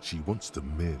 She wants to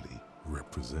merely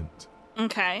represent.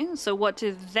 Okay, so what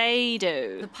do they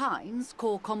The do? Pines'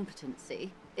 core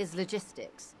competency is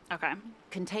logistics. Okay.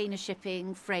 Container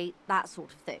shipping, freight, that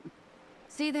sort of thing.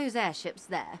 See those airships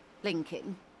there,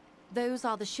 blinking? Those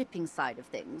are the shipping side of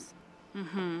things.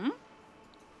 Mm-hmm.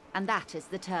 And that is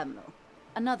the terminal.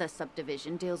 Another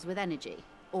subdivision deals with energy,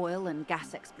 oil and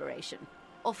gas exploration,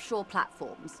 offshore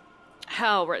platforms.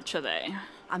 How rich are they?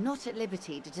 I'm not at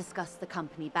liberty to discuss the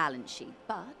company balance sheet,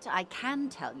 but I can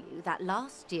tell you that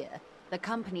last year, the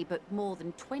company booked more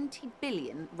than 20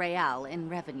 billion real in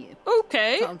revenue.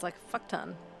 Okay. Sounds like a fuck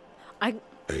ton. A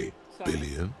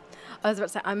billion? I was about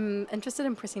to say, I'm interested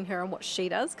in pressing her on what she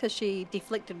does, because she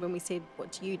deflected when we said,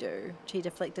 what do you do? She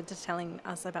deflected to telling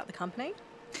us about the company.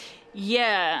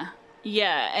 Yeah.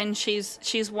 Yeah, and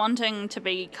she's wanting to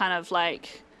be kind of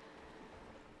like,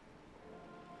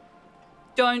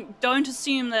 don't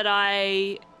assume that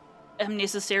I am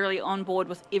necessarily on board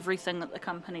with everything that the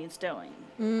company is doing.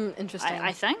 Interesting.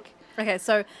 I think. Okay,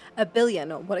 so a billion.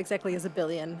 What exactly is a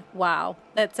billion? Wow.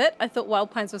 That's it? I thought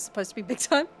Wild Pines was supposed to be big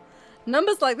time.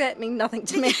 Numbers like that mean nothing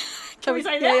to me. Can we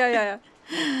say Yeah.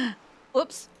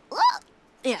 Whoops.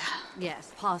 Yeah.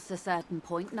 Yes, past a certain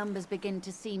point, numbers begin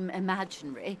to seem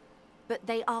imaginary. But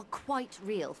they are quite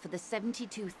real for the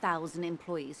 72,000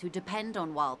 employees who depend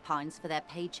on Wild Pines for their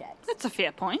paychecks. That's a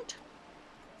fair point.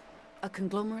 A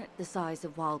conglomerate the size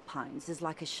of Wild Pines is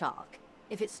like a shark.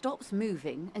 If it stops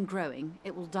moving and growing,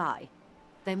 it will die.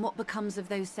 Then what becomes of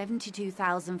those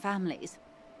 72,000 families?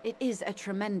 It is a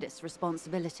tremendous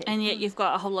responsibility. And yet you've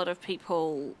got a whole lot of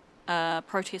people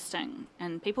protesting,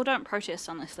 and people don't protest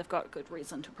unless they've got good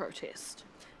reason to protest.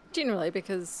 Generally,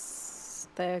 because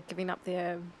they're giving up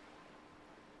their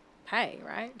pay,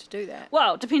 right, to do that.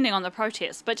 Well, depending on the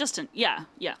protest, but just yeah.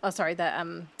 Oh, sorry,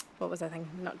 what was I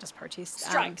thinking? Not just protests.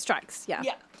 Strikes, yeah.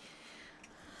 Yeah.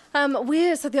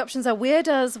 So the options are, where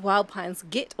does Wild Pines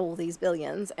get all these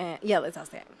billions? And yeah, let's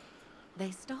ask that.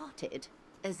 They started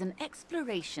as an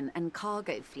exploration and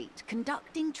cargo fleet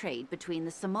conducting trade between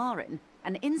the Samaran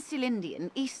and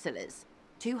Insulindian Isolas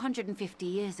 250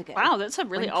 years ago. Wow, that's a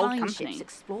really when old pine company. ships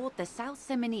explored the South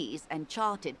Seminese and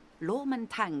charted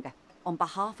Lormantang on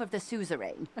behalf of the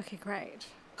suzerain. Okay, great.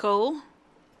 Cool.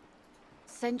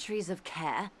 Centuries of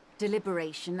care,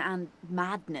 deliberation, and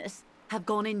madness have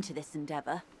gone into this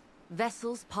endeavour.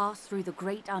 Vessels pass through the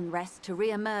great unrest to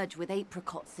re-emerge with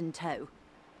apricots in tow.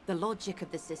 The logic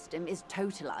of the system is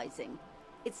totalizing.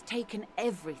 It's taken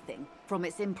everything from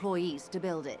its employees to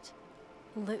build it.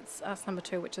 Let's ask number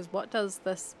 2, which is, what does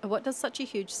such a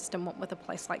huge system want with a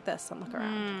place like this? And look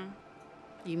around.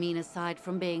 You mean aside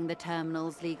from being the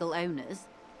terminal's legal owners,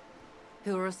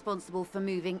 who are responsible for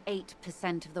moving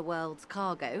 8% of the world's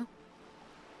cargo?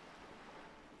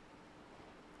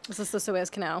 Is this the Suez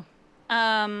Canal?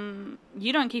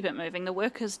 You don't keep it moving, the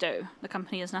workers do. The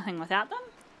company is nothing without them.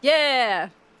 Yeah!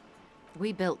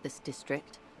 We built this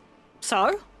district.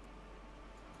 So?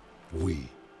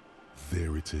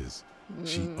 There it is.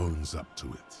 She owns up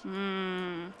to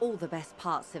it. All the best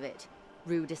parts of it.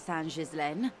 Rue de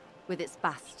Saint-Ghislain, with its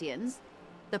bastions.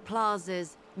 The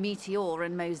plazas Meteor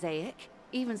and Mosaic.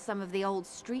 Even some of the old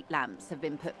street lamps have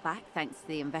been put back thanks to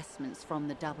the investments from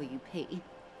the WP.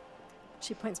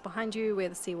 She points behind you where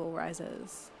the seawall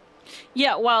rises.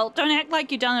 Yeah, well, don't act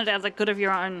like you've done it out of the good of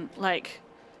your own, like...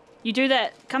 You do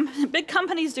that... big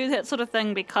companies do that sort of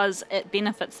thing because it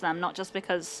benefits them, not just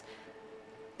because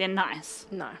they're nice.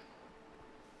 No.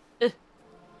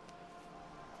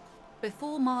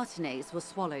 Before Martinez was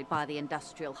swallowed by the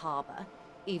industrial harbour,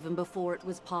 even before it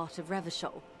was part of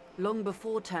Revachol, long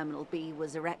before Terminal B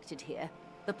was erected here,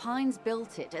 the Pines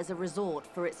built it as a resort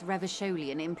for its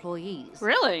Revacholian employees.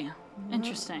 Really?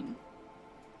 Interesting.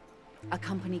 A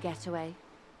company getaway,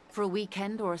 for a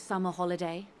weekend or a summer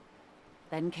holiday.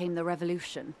 Then came the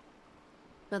revolution.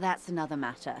 But that's another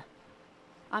matter.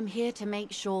 I'm here to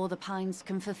make sure the Pines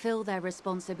can fulfill their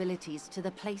responsibilities to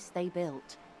the place they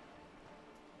built.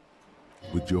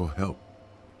 With your help,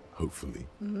 hopefully,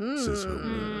 says her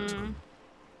weary tone.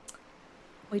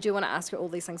 We do want to ask her all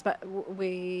these things, but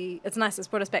it's nice. It's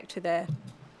brought us back to the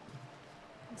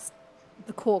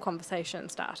core conversation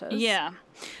starters. Yeah.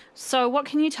 So what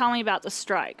can you tell me about the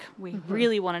strike? We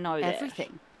really want to know that.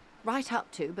 Everything. Right up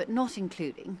to, but not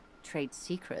including, trade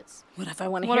secrets. What if I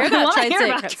want to What hear do I about wanna trade hear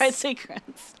secrets? about trade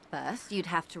secrets? First, you'd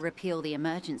have to repeal the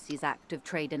Emergencies Act of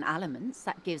Trade in Elements.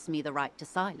 That gives me the right to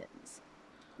silence.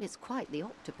 It's quite the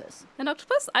octopus. An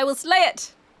octopus? I will slay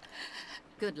it!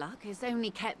 Good luck is only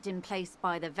kept in place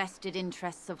by the vested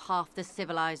interests of half the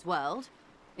civilized world,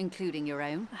 including your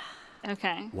own.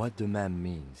 Okay. What the ma'am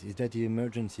means is that the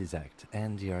Emergencies Act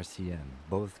and the RCM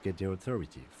both get their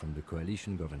authority from the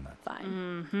coalition government.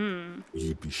 Fine.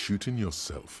 You'd be shooting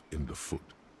yourself in the foot,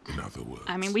 in other words.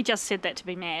 I mean, we just said that to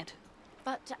be mad.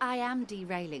 But I am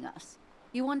derailing us.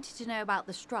 You wanted to know about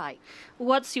the strike.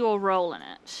 What's your role in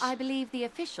it? I believe the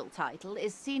official title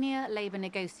is Senior Labour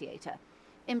Negotiator.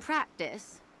 In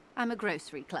practice, I'm a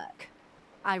grocery clerk.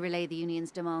 I relay the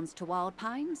union's demands to Wild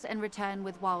Pines and return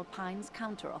with Wild Pines'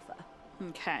 counteroffer.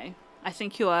 Okay. I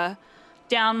think you are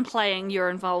downplaying your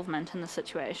involvement in the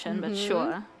situation, but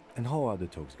sure. And how are the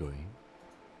talks going?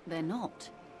 They're not.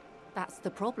 That's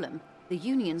the problem. The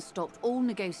union stopped all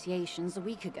negotiations a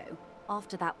week ago,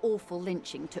 after that awful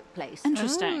lynching took place.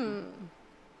 Interesting.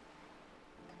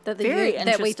 That Very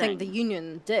that we think interesting. the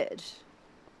union did.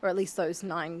 Or at least those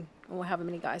 9 or however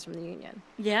many guys from the union.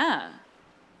 Yeah.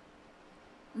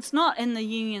 It's not in the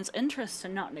union's interest to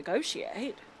not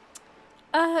negotiate.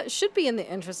 It should be in the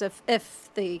interest if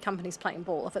the company's playing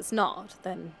ball. If it's not,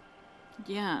 then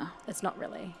Yeah. it's not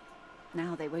really.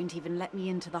 Now they won't even let me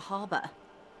into the harbour.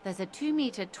 There's a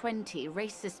 2-metre-20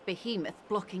 racist behemoth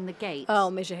blocking the gates. Oh,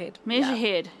 Measurehead.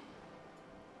 Measurehead.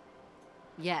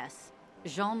 Yes,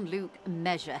 Jean-Luc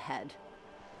Measurehead.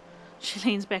 She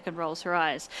leans back and rolls her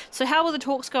eyes. So how were the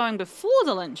talks going before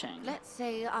the lynching? Let's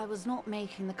say I was not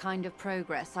making the kind of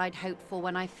progress I'd hoped for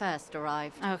when I first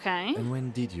arrived. Okay. And when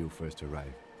did you first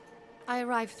arrive? I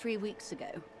arrived 3 weeks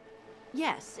ago.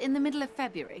 Yes, in the middle of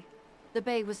February. The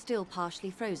bay was still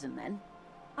partially frozen then.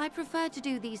 I prefer to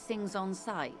do these things on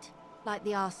site, like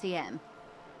the RCM.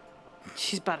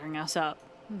 She's buttering us up.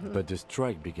 But the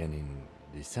strike began in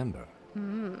December.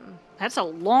 That's a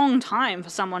long time for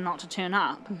someone not to turn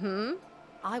up.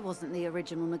 I wasn't the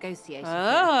original negotiator. here.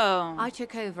 Oh. I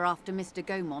took over after Mr.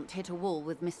 Gaumont hit a wall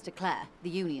with Mr. Clare, the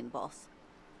union boss.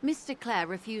 Mr. Clare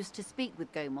refused to speak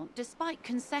with Gaumont despite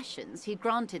concessions he'd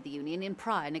granted the union in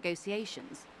prior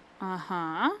negotiations.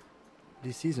 Uh-huh.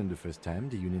 This isn't the first time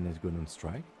the union has gone on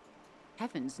strike.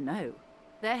 Heavens no.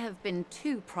 There have been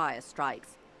 2 prior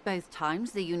strikes. Both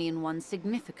times the union won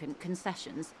significant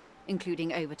concessions,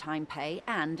 including overtime pay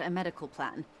and a medical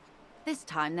plan. This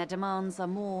time their demands are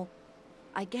more,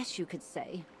 I guess you could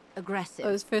say, aggressive.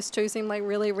 Those first 2 seem like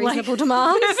really reasonable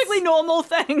demands. Perfectly normal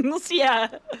things,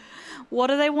 yeah. What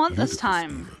do they want this Ludicrous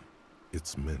time? even.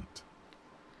 It's meant.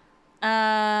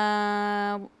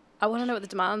 I want to know what the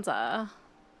demands are.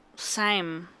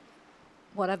 Same.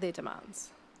 What are their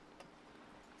demands?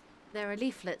 There are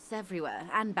leaflets everywhere,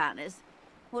 and banners.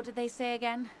 What did they say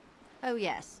again? Oh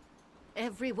yes.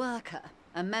 Every worker,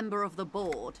 a member of the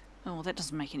board. Oh, that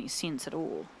doesn't make any sense at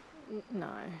all.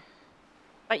 No.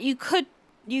 But you could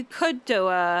do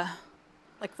a...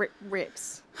 Like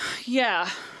reps. Yeah.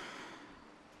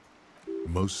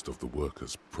 Most of the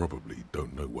workers probably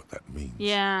don't know what that means.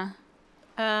 Yeah.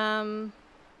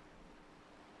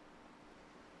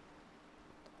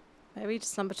 Maybe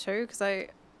just number 2, because I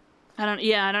I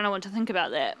don't know what to think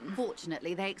about that.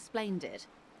 Fortunately, they explained it.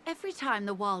 Every time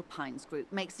the Wild Pines group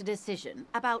makes a decision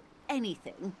about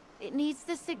anything, it needs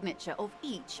the signature of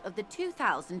each of the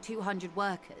 2,200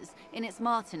 workers in its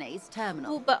Martinez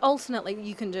terminal. Well, but alternately,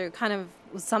 you can do kind of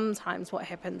sometimes what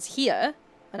happens here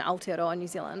in Aotearoa, New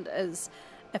Zealand, is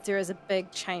if there is a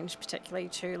big change, particularly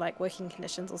to like working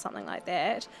conditions or something like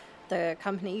that, the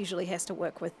company usually has to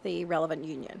work with the relevant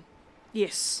union.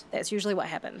 Yes. That's usually what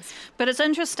happens. But it's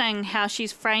interesting how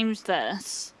she's framed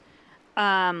this.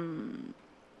 Every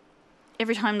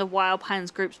time the Wild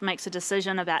Pines group makes a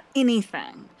decision about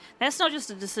anything, that's not just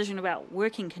a decision about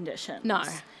working conditions. No.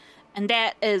 And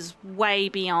that is way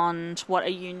beyond what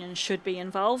a union should be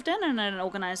involved in an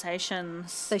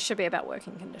organisation's... They should be about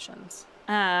working conditions.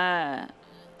 And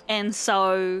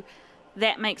so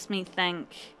that makes me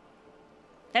think...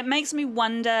 That makes me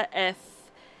wonder if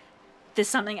there's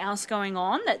something else going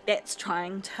on that's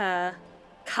trying to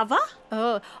cover.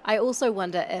 Oh, I also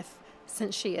wonder if,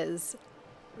 since she is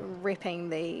repping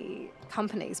the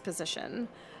company's position,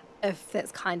 if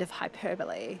that's kind of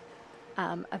hyperbole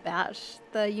about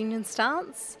the union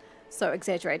stance, so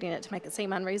exaggerating it to make it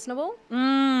seem unreasonable.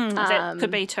 That could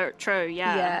be true,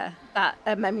 yeah. Yeah,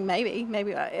 but maybe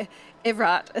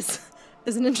Evrart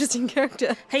is an interesting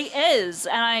character. He is,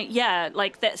 and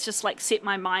that's just like set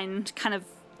my mind kind of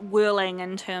whirling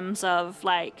in terms of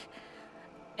like,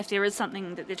 if there is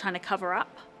something that they're trying to cover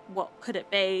up, what could it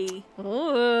be?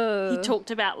 Ooh. He talked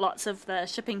about lots of the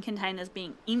shipping containers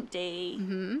being empty.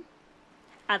 Mm-hmm.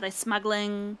 Are they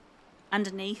smuggling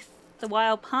underneath the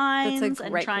Wild Pines and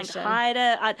trying question. to hide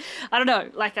it? I don't know.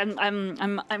 Like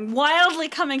I'm wildly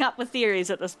coming up with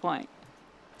theories at this point.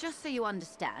 Just so you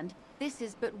understand, this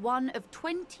is but one of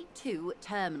 22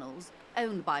 terminals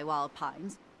owned by Wild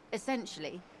Pines.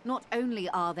 Essentially, not only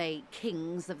are they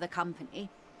kings of the company,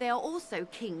 they are also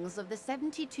kings of the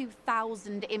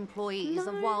 72,000 employees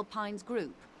of Wild Pines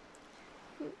Group.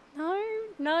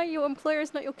 No, your employer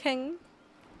is not your king.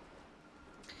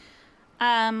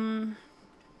 I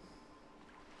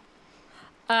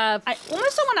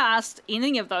almost don't want to ask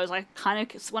any of those. I kind of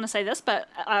want to say this, but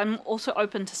I'm also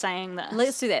open to saying this.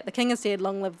 Let's do that. The king is dead,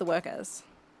 long live the workers.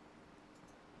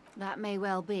 That may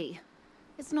well be.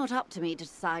 It's not up to me to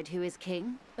decide who is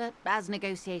king, but as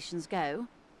negotiations go,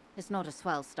 it's not a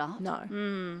swell start.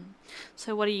 No.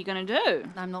 So what are you going to do?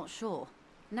 I'm not sure.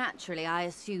 Naturally, I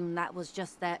assume that was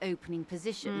just their opening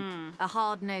position, a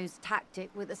hard-nosed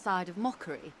tactic with a side of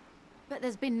mockery. But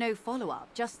there's been no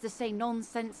follow-up, just the same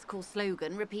nonsensical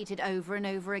slogan repeated over and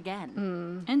over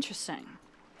again. Interesting.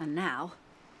 And now,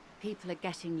 people are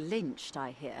getting lynched,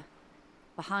 I hear.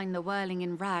 Behind the whirling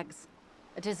in rags.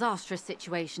 A disastrous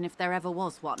situation if there ever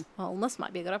was one. Well, this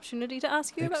might be a good opportunity to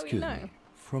ask you about what you Excuse know. me.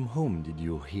 From whom did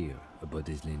you hear about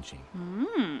this lynching?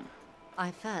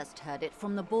 I first heard it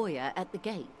from the bowyer at the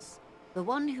gates. The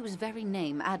one whose very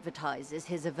name advertises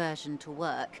his aversion to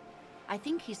work. I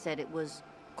think he said it was,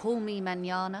 "Call me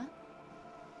mañana."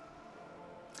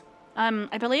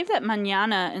 I believe that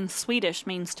mañana in Swedish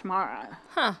means tomorrow.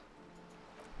 Huh.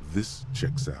 This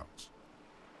checks out.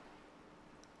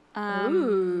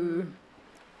 Ooh.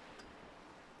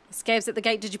 Scabs at the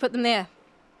gate, did you put them there?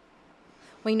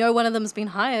 We know one of them's been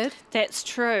hired. That's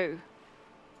true.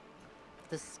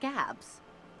 The scabs?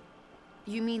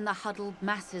 You mean the huddled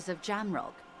masses of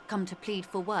Jamrog, come to plead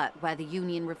for work where the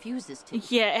union refuses to.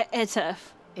 Yeah, as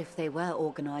if. If they were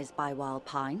organized by Wild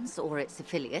Pines or its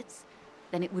affiliates,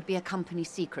 then it would be a company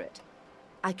secret.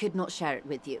 I could not share it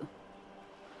with you.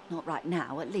 Not right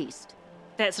now, at least.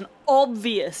 That's an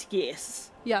obvious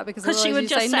yes. Yeah, because she otherwise would you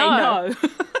just say no. no.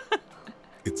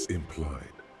 It's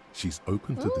implied she's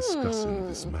open to discussing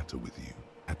this matter with you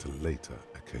at a later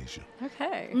occasion.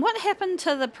 Okay. What happened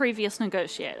to the previous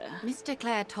negotiator? Mr.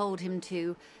 Clare told him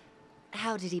to...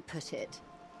 How did he put it?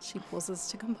 She pauses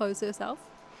to compose herself.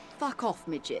 Fuck off,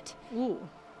 midget. Ooh.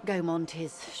 Gaumont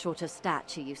is short of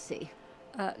stature, you see.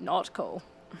 Not cool.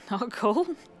 Not cool.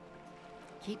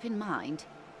 Keep in mind,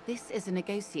 this is a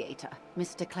negotiator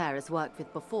Mr. Clare has worked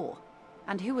with before,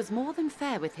 and who was more than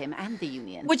fair with him and the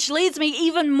union. Which leads me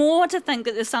even more to think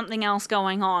that there's something else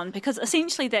going on, because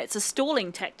essentially that's a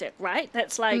stalling tactic, right?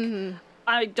 That's like,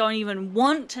 I don't even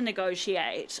want to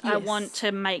negotiate. I Yes. want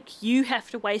to make you have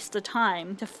to waste the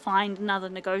time to find another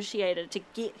negotiator to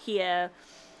get here.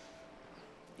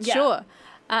 Yeah. Sure.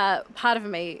 Part of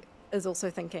me is also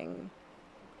thinking,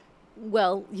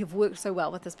 well, you've worked so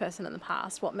well with this person in the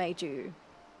past. What made you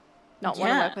not want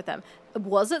to Yeah. work with them?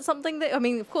 Was it something that, I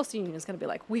mean, of course the union is going to be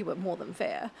like, we were more than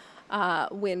fair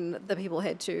when the people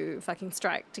had to fucking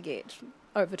strike to get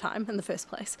overtime in the first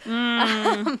place.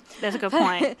 That's a good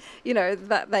point. You know,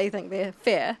 that they think they're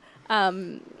fair.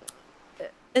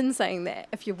 In saying that,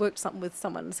 if you've worked with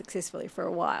someone successfully for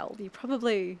a while, you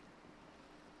probably...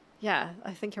 Yeah,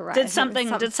 I think you're right. I Did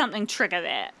think something trigger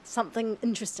that? something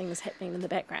interesting is happening in the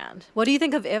background. What do you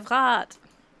think of Evrart?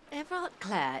 Evrart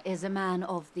Clare is a man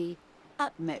of the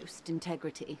utmost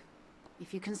integrity.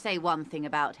 If you can say one thing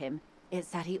about him, it's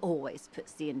that he always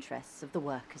puts the interests of the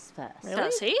workers first. Really?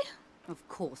 Does he? Of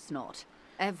course not.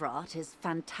 Evrart is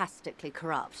fantastically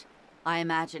corrupt. I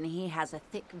imagine he has a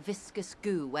thick, viscous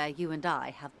goo where you and I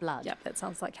have blood. Yep, that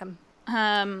sounds like him.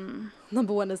 Um,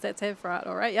 Number one is that's Evrart,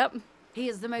 all right, yep. He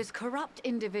is the most corrupt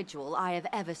individual I have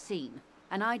ever seen,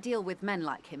 and I deal with men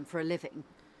like him for a living.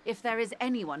 If there is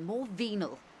anyone more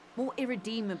venal, more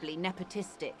irredeemably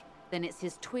nepotistic, then it's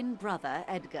his twin brother,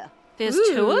 Edgar. there's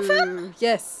two of them?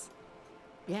 Yes.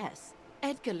 Yes,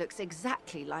 Edgar looks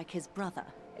exactly like his brother,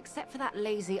 except for that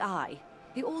lazy eye.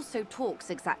 He also talks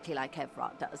exactly like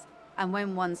Evrart does, and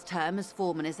when one's term as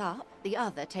foreman is up, the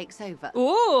other takes over.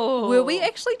 Ooh. Were we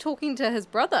actually talking to his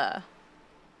brother?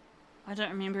 I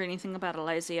don't remember anything about a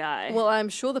lazy eye. Well, I'm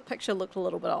sure the picture looked a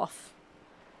little bit off.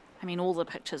 I mean, all the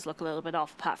pictures look a little bit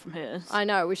off apart from hers. I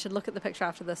know, we should look at the picture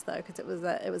after this, though, because it was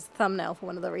a thumbnail for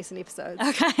one of the recent episodes.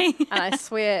 Okay. And I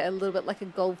swear, a little bit like a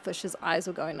goldfish's eyes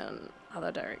were going in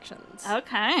other directions.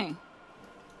 Okay.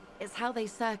 It's how they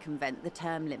circumvent the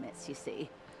term limits, you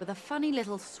see, with a funny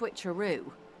little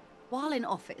switcheroo. While in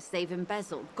office, they've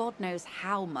embezzled God knows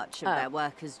how much of their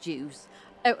workers' dues.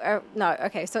 No,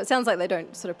 okay, so it sounds like they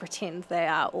don't sort of pretend they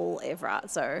are all Evrart,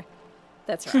 so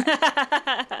that's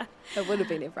right. It would have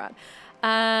been Evrart.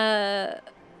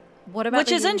 What about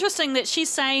Which is interesting that she's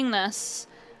saying this.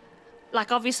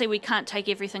 Like, obviously, we can't take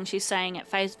everything she's saying at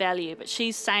face value, but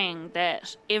she's saying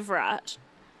that Evrart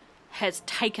has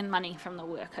taken money from the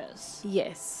workers.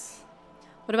 Yes.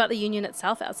 What about the union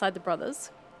itself outside the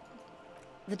brothers?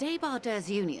 The Débardeurs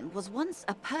Union was once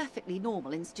a perfectly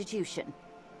normal institution.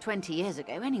 20 years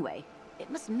ago, anyway. It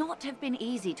must not have been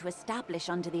easy to establish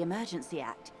under the Emergency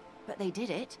Act, but they did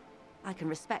it. I can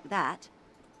respect that.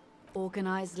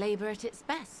 Organised labour at its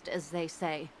best, as they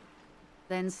say.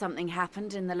 Then something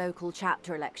happened in the local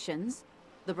chapter elections.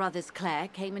 The brothers Clare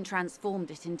came and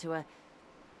transformed it into a...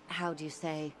 how do you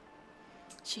say?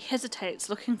 She hesitates,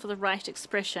 looking for the right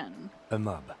expression. A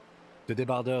mob. The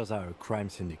Débardeurs are a crime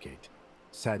syndicate.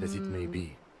 Sad as it may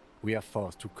be, we are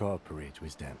forced to cooperate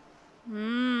with them.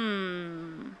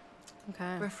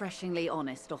 Okay. Refreshingly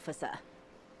honest, officer.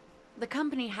 The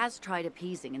company has tried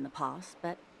appeasing in the past,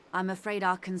 but I'm afraid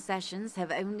our concessions have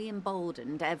only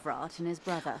emboldened Evrart and his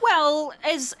brother. Well,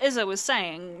 as I was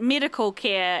saying, medical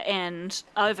care and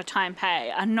overtime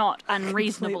pay are not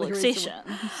unreasonable Completely accessions.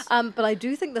 reasonable. But I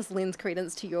do think this lends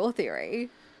credence to your theory.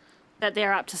 That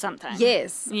they're up to something.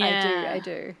 Yes, Yeah. I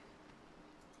do.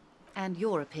 And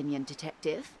your opinion,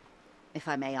 detective, if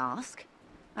I may ask?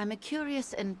 I'm a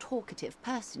curious and talkative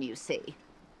person, you see.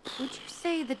 Would you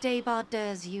say the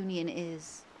Débardeurs Union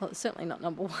is... Well, it's certainly not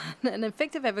number one. An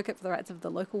effective advocate for the rights of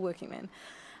the local working man.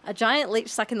 A giant leech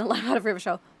sucking the life out of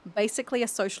Rivershaw. Basically a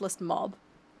socialist mob.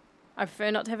 I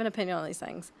prefer not to have an opinion on these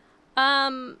things.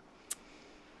 Number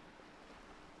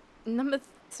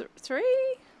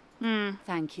three?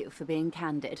 Thank you for being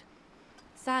candid.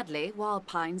 Sadly, Wild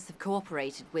Pines have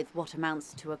cooperated with what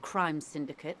amounts to a crime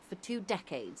syndicate for 2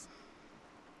 decades.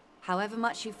 However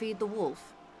much you feed the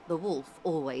wolf The wolf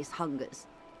always hungers.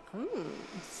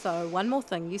 So, one more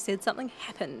thing. You said something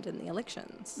happened in the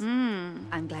elections.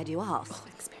 I'm glad you asked.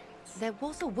 Experience. There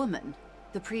was a woman,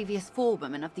 the previous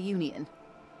forewoman of the Union.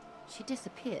 She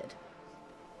disappeared.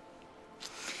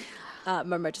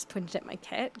 Momo just pointed at my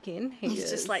cat again. He's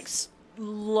just like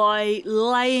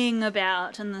laying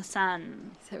about in the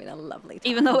sun. He's having a lovely time.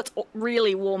 Even though it's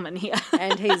really warm in here.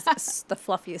 And he's the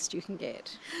fluffiest you can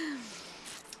get.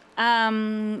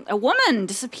 A woman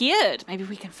disappeared. Maybe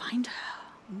we can find her.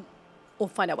 Or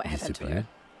find out what happened to her. Disappeared?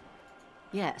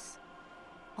 Yes.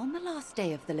 On the last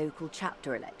day of the local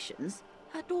chapter elections,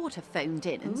 her daughter phoned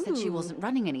in and said she wasn't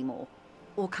running anymore.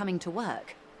 Or coming to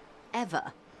work.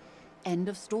 Ever. End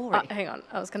of story. Hang on.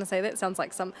 I was going to say that sounds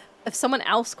like if someone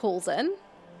else calls in.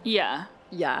 Yeah.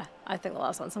 Yeah, I think the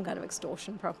last one's some kind of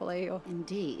extortion properly. Or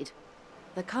Indeed.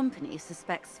 The company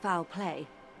suspects foul play,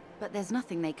 but there's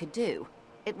nothing they could do.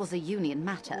 It was a union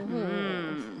matter.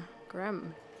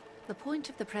 grim. The point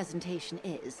of the presentation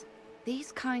is,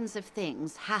 these kinds of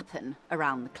things happen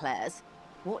around the Clares.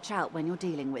 Watch out when you're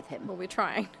dealing with him. Well, we're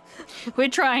trying. We're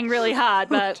trying really hard,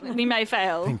 but we may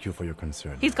fail. Thank you for your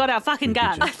concern. He's got our fucking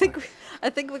We'll be gun. just fine. I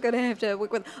think we're going to have to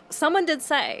work with... Someone did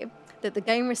say that the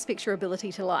game respects your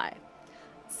ability to lie.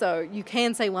 So you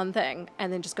can say one thing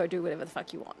and then just go do whatever the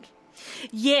fuck you want.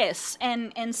 Yes,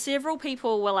 and several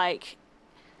people were like,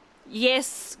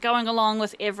 yes, going along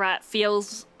with Evrart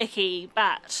feels icky,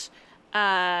 but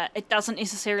it doesn't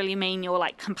necessarily mean you're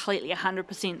like completely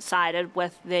 100% sided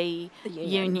with the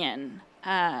union.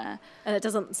 And it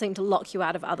doesn't seem to lock you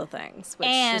out of other things, which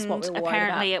is what we were worried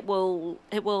apparently about.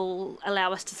 it will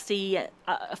allow us to see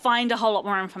find a whole lot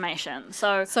more information.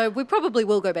 So we probably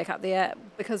will go back up there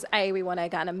because A, we want our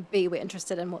gun, and B, we're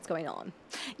interested in what's going on.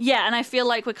 yeah, and I feel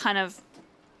like we're kind of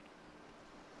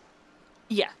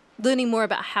Learning more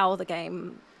about how the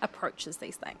game approaches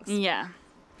these things. yeah.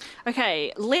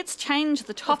 Okay, let's change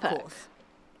the topic. Of course.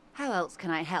 How else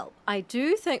can I help? I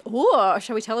do think... Oh,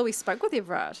 shall we tell her we spoke with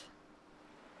Evrart?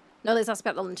 No, let's ask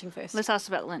about the lynching first. Let's ask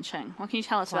about the lynching. What can you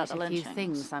tell us about Quite the a few lynching?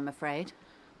 things, I'm afraid.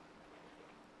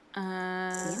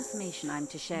 The information I'm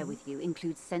to share with you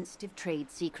includes sensitive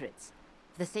trade secrets.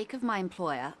 For the sake of my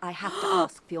employer, I have to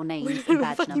ask for your names and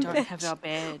badge We don't numbers. have our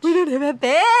badge. We don't have a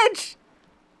badge!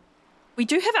 We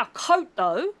do have our coat,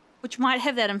 though, which might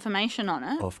have that information on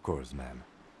it. Of course, ma'am.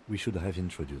 We should have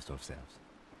introduced ourselves.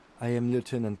 I am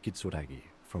Lieutenant Kitsuragi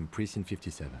from Precinct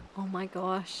 57. Oh my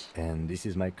gosh. And this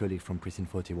is my colleague from Precinct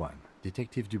 41,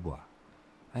 Detective Dubois.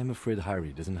 I'm afraid Harry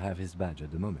doesn't have his badge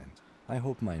at the moment. I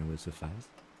hope mine will suffice.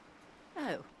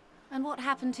 Oh, and what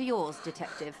happened to yours,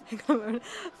 Detective?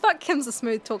 Fuck, Kim's a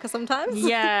smooth talker sometimes.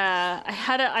 Yeah,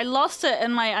 I lost it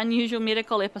in my unusual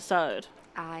medical episode.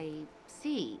 I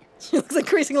see. She looks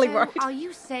increasingly So, worried. are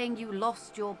you saying you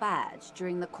lost your badge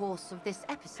during the course of this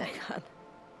episode?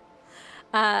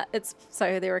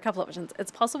 So there are a couple of options.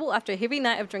 It's possible after a heavy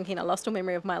night of drinking, I lost all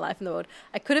memory of my life in the world.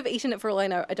 I could have eaten it for all I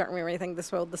know. I don't remember anything.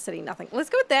 This world, the city, nothing. Let's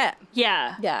go with that.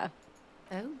 Yeah. Yeah.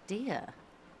 Oh dear.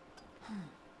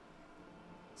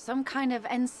 Some kind of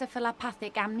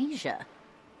encephalopathic amnesia.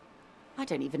 I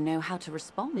don't even know how to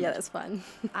respond. Yeah, that's fine.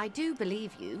 I do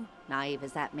believe you, naive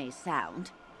as that may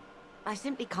sound. I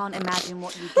simply can't imagine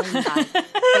what you gain by faking such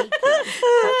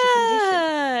a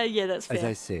condition. Yeah, that's fair. As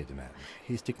I said, ma'am,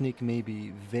 his technique may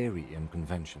be very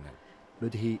unconventional,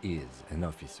 but he is an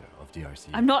officer of the RCA.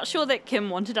 I'm not sure that Kim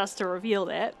wanted us to reveal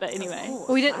that, but anyway. Of course,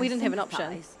 We I didn't have an option.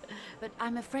 sympathise, But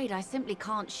I'm afraid I simply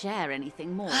can't share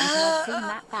anything more until I've seen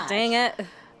that badge. Dang it.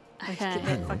 Okay. Get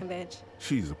that fucking badge.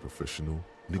 She's a professional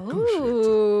negotiator.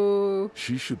 Ooh.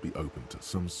 She should be open to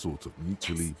some sort of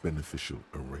mutually beneficial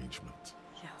arrangement.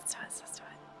 Yeah, let's do it. Let's do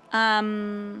it.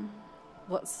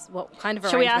 What kind of arrangement?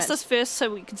 Shall we ask this first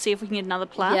so we can see if we can get another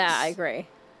plus? Yeah, I agree.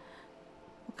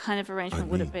 What kind of arrangement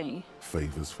would it be?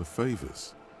 Favors for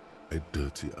favors. A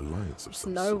dirty alliance of It's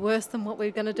some no sort. worse than what we're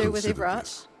going to do with Consider Evrart.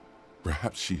 this.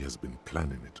 Perhaps she has been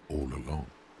planning it all along.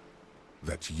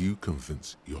 That you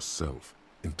convince yourself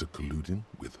into colluding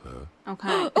with her. Okay.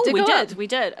 Oh, Oh, did we go did. up. We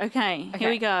did. Okay. Here Okay.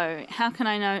 we go. How can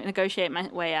I negotiate my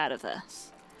way out of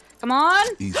this? Come on.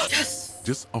 Easy.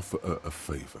 Just offer her a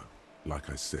favor. Like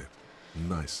I said,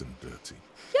 nice and dirty.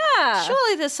 Yeah.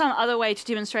 Surely there's some other way to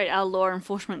demonstrate our law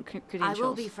enforcement I credentials.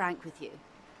 will be frank with you.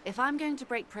 If I'm going to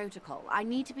break protocol, I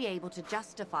need to be able to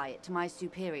justify it to my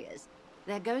superiors.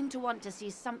 They're going to want to see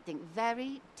something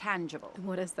very tangible.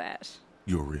 What is that?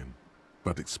 You're in,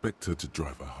 but expect her to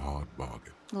drive a hard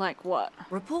bargain. Like what?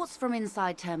 Reports from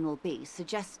inside Terminal B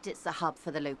suggest it's a hub for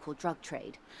the local drug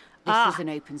trade. This is an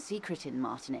open secret in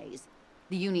Martinez.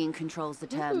 The Union controls the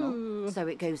terminal, so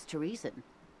it goes to reason.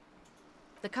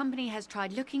 The company has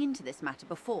tried looking into this matter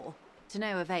before. To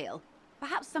no avail.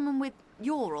 Perhaps someone with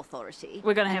your authority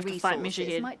We're gonna and have to fight resources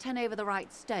Messier. might turn over the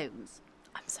right stones.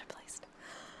 I'm so pleased.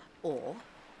 Or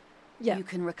Yeah. you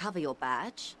can recover your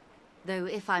badge. Though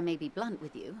if I may be blunt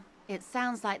with you, it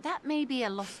sounds like that may be a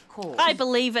lost cause. I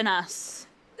believe in us.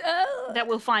 That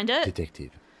we'll find it.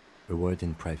 Detective, a word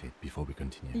in private before we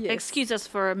continue. Yes. Excuse us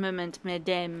for a moment,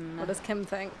 madame. What does Kim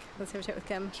think? Let's have a chat with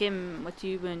Kim. Kim, what do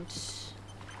you want?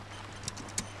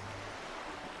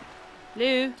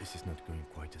 Lou? This is not going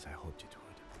quite as I hoped it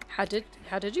would.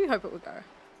 How did you hope it would go?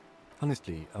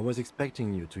 Honestly, I was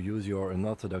expecting you to use your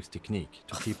unorthodox technique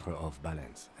to keep her off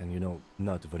balance, and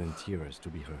not volunteer us to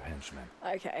be her henchman.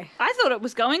 Okay. I thought it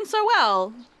was going so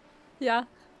well. Yeah.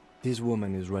 This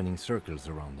woman is running circles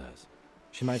around us.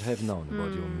 She might have known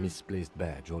about your misplaced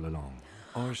badge all along,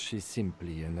 or she's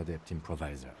simply an adept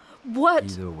improviser. What?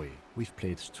 Either way, we've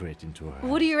played straight into her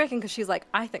What do hands. you reckon? Because she's like,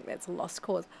 I think that's a lost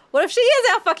cause. What if she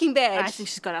is our fucking badge? I think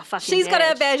she's got our fucking She's got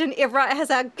our badge and Evrart has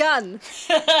our gun.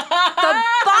 The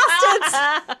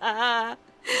bastards!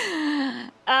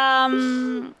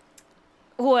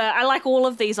 Well, I like all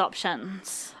of these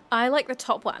options. I like the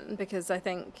top one because I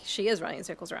think she is running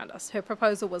circles around us. Her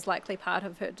proposal was likely part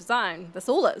of her design. This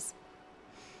all is.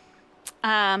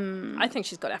 I think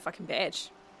she's got our fucking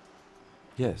badge.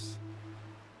 Yes.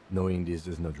 Knowing this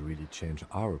does not really change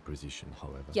our position,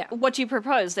 however. Yeah. What do you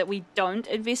propose? That we don't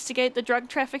investigate the drug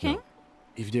trafficking? No.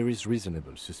 If there is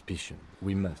reasonable suspicion,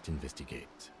 we must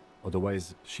investigate.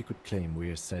 Otherwise, she could claim we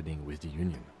are siding with the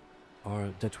Union,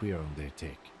 or that we are on their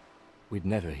take. We'd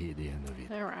never hear the end of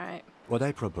it. All right. What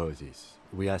I propose is,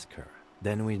 we ask her,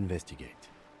 then we investigate,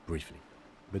 briefly.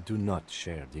 But do not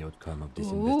share the outcome of this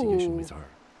investigation with her.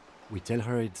 We tell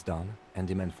her it's done, and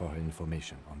demand for her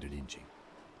information on the lynching.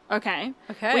 Okay.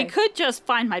 Okay. We could just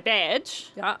find my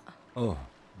badge. Yeah. Oh,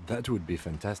 that would be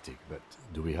fantastic, but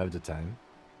do we have the time?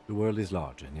 The world is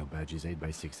large, and your badge is 8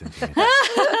 by 6 centimeters.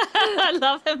 I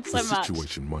love him so The much.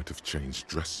 situation might have changed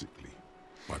drastically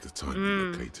by the time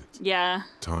you locate it. Yeah.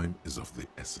 Time is of the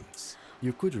essence.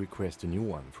 You could request a new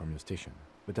one from your station,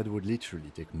 but that would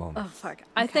literally take months. Oh fuck.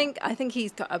 I think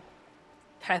he's got a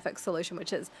perfect solution,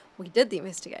 which is we did the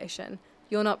investigation.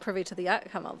 You're not privy to the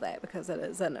outcome of that because it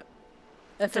is an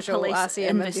official police RCM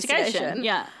investigation.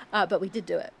 Yeah. But we did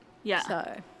do it. Yeah.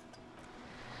 So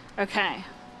Okay.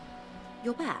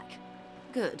 You're back.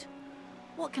 Good.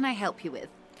 What can I help you with?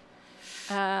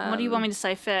 What do you want me to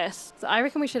say first? So I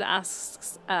reckon we should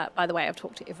ask. By the way, I've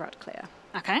talked to Evrart Claire.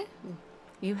 Okay.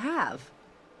 You have.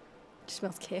 She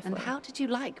smells carefully. And how did you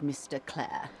like Mr.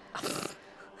 Clare?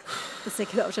 The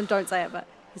second option, don't say it, but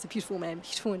he's a beautiful man,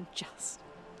 beautiful and just.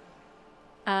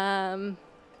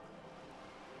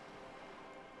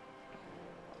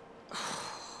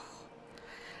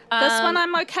 This one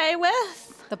I'm okay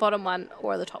with. The bottom one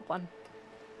or the top one?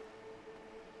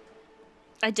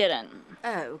 I didn't.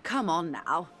 Oh, come on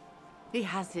now. He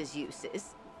has his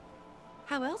uses.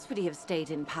 How else would he have stayed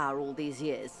in power all these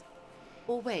years?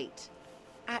 Or wait,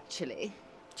 actually,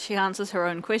 She answers her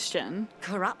own question.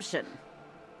 corruption.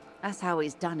 That's how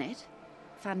he's done it.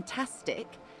 Fantastic,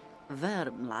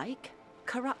 Verm-like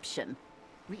corruption,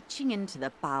 reaching into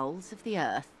the bowels of the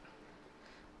earth.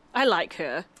 I like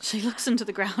her. She looks into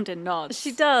the ground and nods.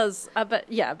 She does, but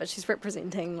she's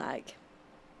representing like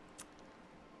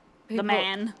The people-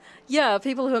 man. Yeah,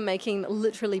 people who are making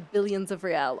literally billions of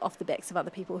real off the backs of other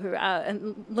people who are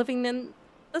living in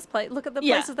this place. Look at the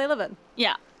Yeah. places they live in.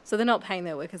 Yeah. So they're not paying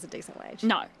their workers a decent wage.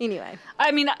 No. Anyway,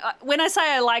 I mean, when I say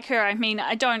I like her, I mean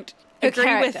I don't Her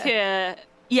agree with character. her.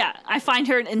 Yeah, I find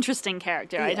her an interesting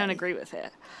character. I Yeah. don't agree with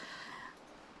her.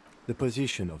 The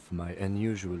position of my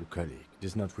unusual colleague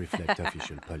does not reflect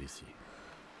official policy.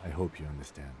 I hope you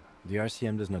understand. The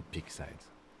RCM does not pick sides.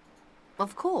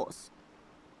 Of course.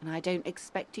 And I don't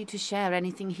expect you to share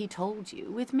anything he told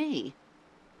you with me.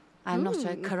 I'm not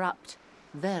a corrupt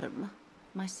Verm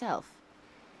myself.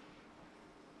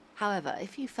 However,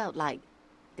 if you felt like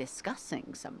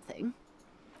discussing something,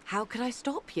 how could I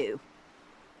stop you?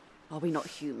 Are we not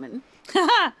human?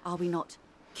 Are we not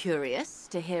curious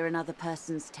to hear another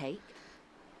person's take?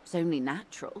 It's only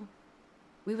natural.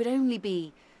 We would only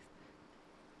be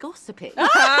gossiping.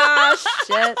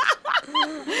 shit.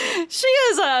 She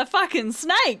is a fucking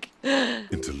snake.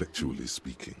 Intellectually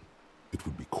speaking, it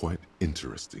would be quite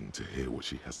interesting to hear what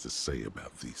she has to say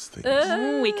about these things.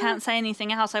 Ooh, we can't say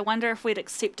anything else. I wonder if we'd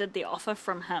accepted the offer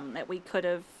from him, that we could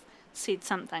have said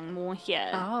something more here.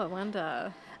 Oh, I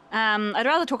wonder. I'd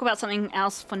rather talk about something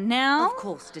else for now. Of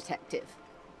course, Detective.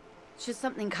 Should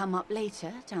something come up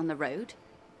later down the road,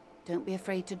 don't be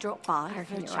afraid to drop by for a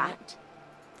reckon you're chat. right.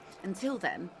 Until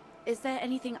then, is there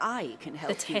anything I can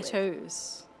help The you with?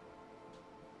 tattoos.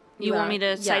 You want me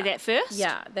to say that first?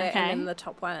 Yeah, that, Okay. and then the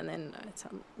top one, and then it's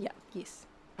yes.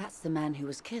 That's the man who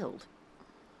was killed.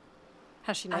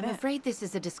 How's she know I'm that? afraid this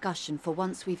is a discussion for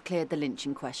once we've cleared the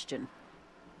lynching question.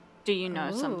 Do you know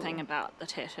Ooh. something about the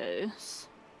tattoos?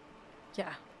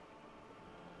 Yeah.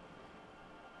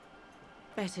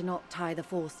 Better not tie the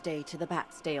fourth day to the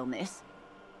bat's day on this.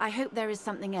 I hope there is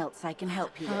something else I can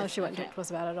help you Oh, with. she won't talk to us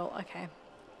about it at all. Okay.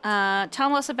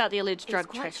 Tell us about the alleged drug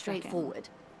It's quite trafficking. straightforward.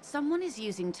 Someone is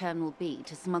using Terminal B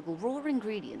to smuggle raw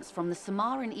ingredients from the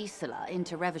Samar and Isola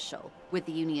into Revachol with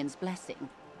the Union's blessing.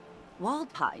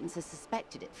 Wild Pines has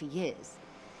suspected it for years.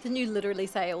 Didn't you literally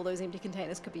say all those empty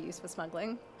containers could be used for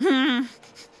smuggling?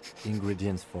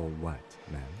 Ingredients for what,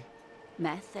 ma'am?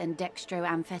 Meth and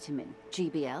dextroamphetamine,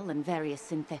 GBL and various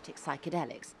synthetic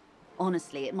psychedelics.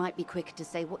 Honestly, it might be quicker to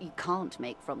say what you can't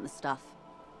make from the stuff.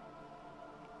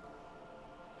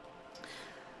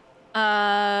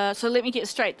 So let me get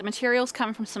straight. The materials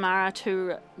come from Samara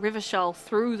to Revachol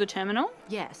through the terminal?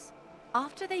 Yes.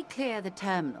 After they clear the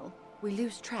terminal, we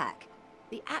lose track.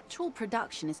 The actual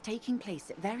production is taking place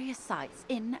at various sites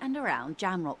in and around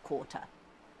Jamrock Quarter,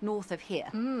 north of here.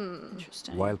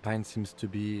 Interesting. Wild Pine seems to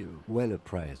be well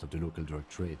apprised of the local drug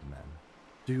trade, ma'am.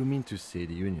 Do you mean to say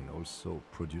the Union also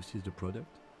produces the product?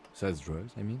 Sells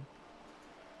drugs, I mean?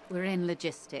 We're in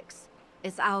logistics.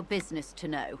 It's our business to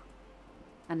know.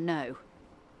 And no.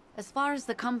 As far as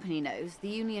the company knows, the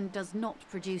Union does not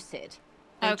produce it.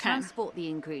 They Okay. transport the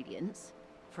ingredients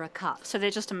for a cut. So they're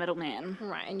just a middleman.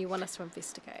 Right, and you want us to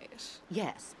investigate.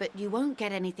 Yes, but you won't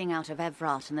get anything out of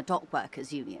Evrart and the Dock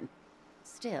Workers Union.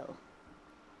 Still,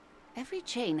 every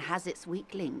chain has its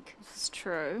weak link. It's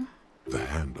true. The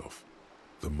handoff.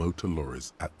 The motor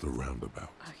lorries at the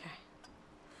roundabout. Okay.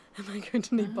 Am I going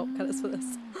to need bulk cutters for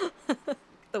this?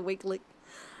 The weak link.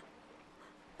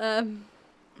 The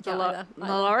either.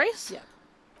 lorries? Yeah.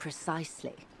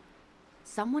 Precisely.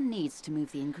 Someone needs to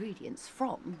move the ingredients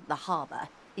from the harbour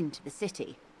into the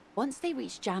city. Once they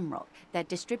reach Jamrock, they're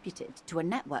distributed to a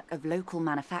network of local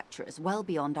manufacturers well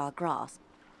beyond our grasp.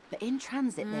 But in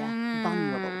transit, they're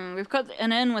vulnerable. We've got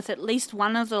an in with at least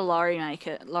one of the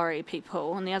lorry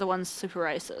people, and the other one's super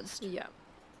racist. Yeah.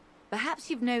 Perhaps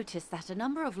you've noticed that a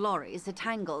number of lorries are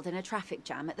tangled in a traffic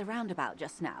jam at the roundabout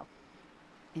just now.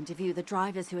 Interview the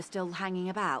drivers who are still hanging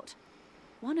about.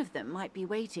 One of them might be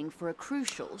waiting for a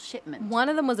crucial shipment. One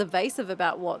of them was evasive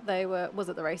about what they were. Was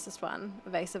it the racist one?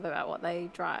 Evasive about what they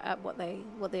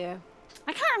what their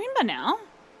I can't remember now.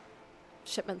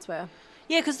 shipments were.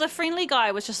 Yeah, because the friendly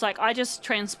guy was just like, I just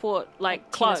transport, like,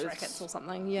 Tennis clothes. rackets or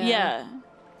something. Yeah. Yeah.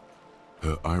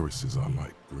 Her irises are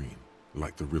light green,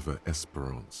 like the river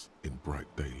Esperance in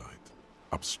bright daylight,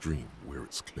 upstream where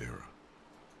it's clearer.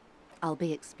 I'll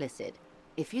be explicit.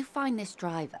 If you find this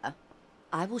driver,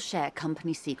 I will share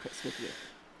company secrets with you.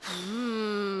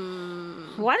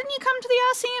 Why didn't you come to the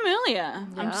RCM earlier?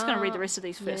 I'm just going to read the rest of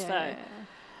these first, Yeah.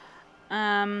 though.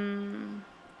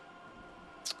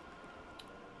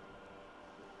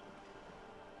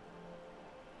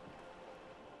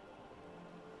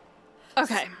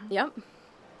 Okay. Yep.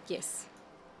 Yes.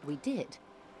 We did.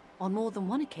 On more than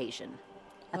one occasion.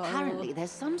 Apparently,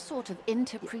 there's some sort of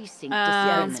inter-precinct that's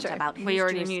disagreement true. about We whose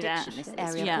already knew that. jurisdiction this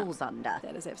That's area true. falls under.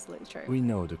 That is absolutely true. We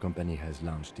know the company has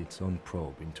launched its own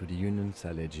probe into the Union's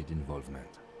alleged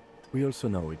involvement. We also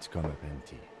know it's come up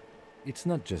empty. It's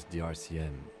not just the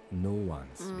RCM. No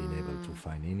one's been able to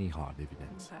find any hard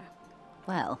evidence. Okay.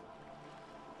 Well,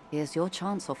 here's your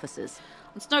chance, officers.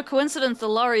 It's no coincidence the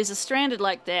lorries are stranded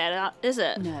like that, is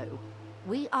it? No.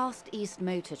 We asked East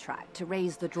Motor Track to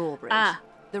raise the drawbridge. Ah.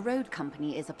 The road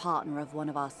company is a partner of one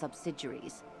of our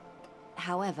subsidiaries.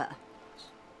 However,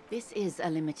 this is a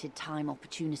limited time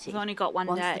opportunity. We've only got one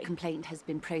Once day. the complaint has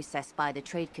been processed by the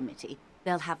trade committee,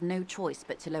 they'll have no choice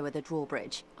but to lower the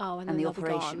drawbridge. Oh, and then the they'll be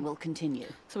operation gone. will continue.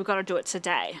 So we've got to do it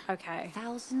today. Okay.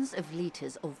 Thousands of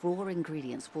litres of raw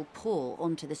ingredients will pour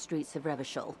onto the streets of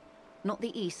Revachol. Not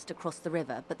the east across the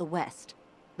river, but the west.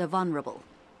 The vulnerable,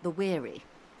 the weary.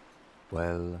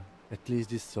 Well, at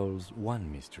least this solves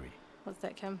one mystery. What's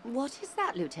that, Kim? What is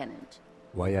that, Lieutenant?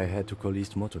 Why I had to call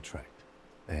East Motor Track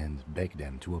and beg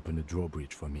them to open the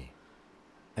drawbridge for me.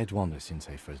 I'd wondered since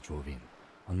I first drove in,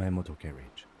 on my motor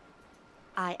carriage.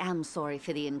 I am sorry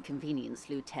for the inconvenience,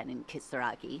 Lieutenant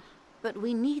Kisaragi, but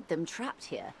we need them trapped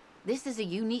here. This is a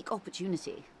unique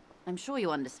opportunity. I'm sure you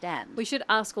understand. We should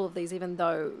ask all of these, even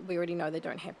though we already know they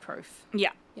don't have proof.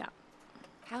 Yeah. Yeah.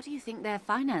 How do you think they're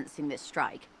financing this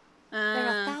strike? There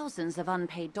are thousands of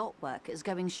unpaid dock workers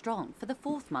going strong for the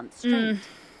fourth month straight.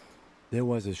 There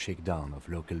was a shakedown of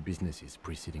local businesses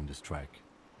preceding the strike.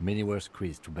 Many were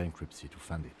squeezed to bankruptcy to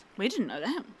fund it. We didn't know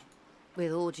that.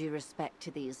 With all due respect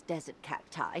to these desert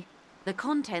cacti, the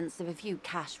contents of a few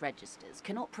cash registers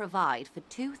cannot provide for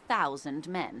 2,000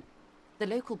 men. The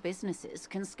local businesses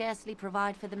can scarcely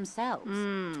provide for themselves.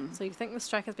 So you think the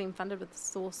strike has been funded with the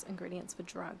source ingredients for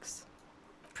drugs?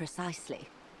 Precisely.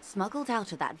 Smuggled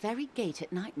out of that very gate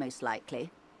at night, most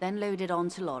likely, then loaded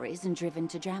onto lorries and driven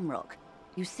to Jamrock.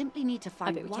 You simply need to bet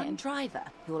find we one can. driver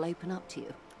who will open up to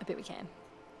you. I bet we can.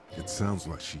 It sounds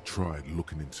like she tried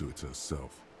looking into it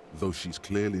herself, though she's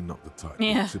clearly not the type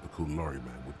Yeah. a typical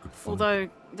lorryman would confide. Although,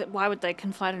 why would they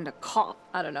confide in a cop?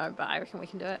 I don't know, but I reckon we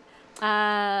can do it.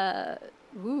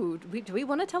 Do we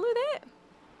want to tell her that?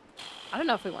 I don't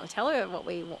know if we want to tell her what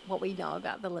we know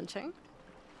about the lynching.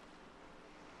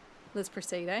 Let's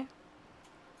proceed, eh?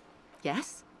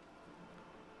 Yes?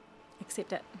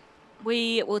 Accept it.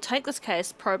 We will take this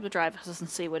case, probe the drivers, and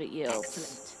see what it yields.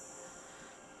 Excellent.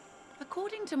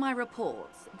 According to my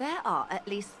reports, there are at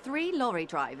least 3 lorry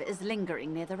drivers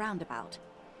lingering near the roundabout.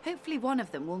 Hopefully one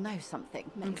of them will know something.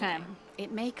 Okay.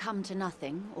 It may come to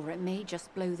nothing, or it may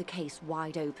just blow the case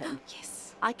wide open.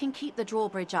 Yes. I can keep the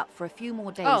drawbridge up for a few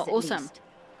more days Oh, at awesome. least.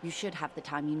 You should have the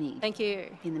time you need. Thank you.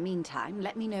 In the meantime,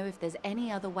 let me know if there's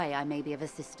any other way I may be of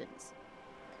assistance.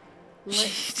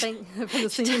 Let's think from the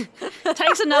scene.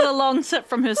 Takes another long sip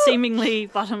from her seemingly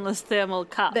bottomless thermal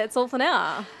cup. That's all for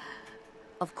now.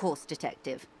 Of course,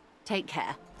 Detective. Take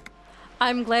care.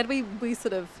 I'm glad we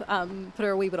sort of put her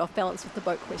a wee bit off balance with the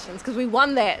boat questions because we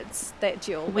won that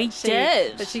duel. We but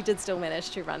did. But she did still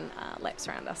manage to run laps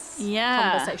around us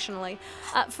Yeah. conversationally.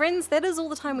 Friends, that is all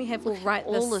the time we have for right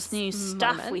All this new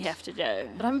stuff we moment. have to do.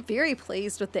 But I'm very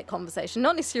pleased with that conversation.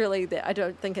 Not necessarily that I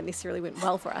don't think it necessarily went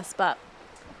well for us, but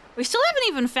We still haven't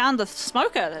even found the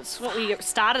smoker. That's what we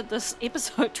started this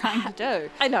episode trying to do.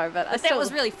 I know, but But that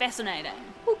was really fascinating.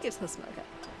 We'll get to the smoker.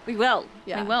 We will.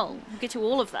 Yeah. We will. We'll get to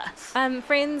all of this.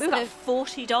 Friends, We've got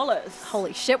 $40.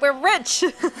 holy shit, we're rich!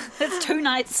 That's 2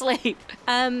 nights sleep.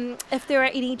 If there are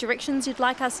any directions you'd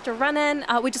like us to run in,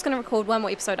 we're just going to record one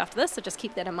more episode after this, so just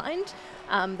keep that in mind.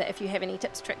 That if you have any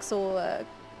tips, tricks, or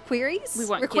queries, We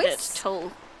won't requests, get it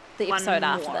till the one episode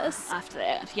after more this. After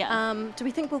that, yeah. Do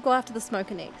we think we'll go after the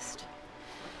smoker next?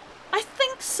 I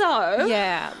think so.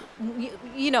 Yeah,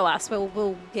 you know us.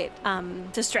 We'll get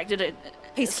Distracted it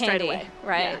piece straight candy, away.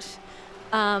 right?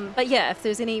 But yeah, if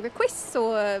there's any requests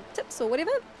or tips or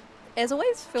whatever, as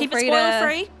always, feel Keep it free spoiler to.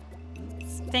 free.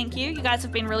 Thank you. You guys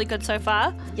have been really good so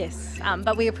far. Yes,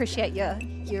 but we appreciate your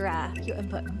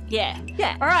input. Yeah.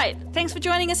 Yeah. All right. Thanks for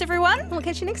joining us, everyone. We'll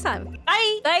catch you next time.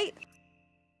 Bye. Bye.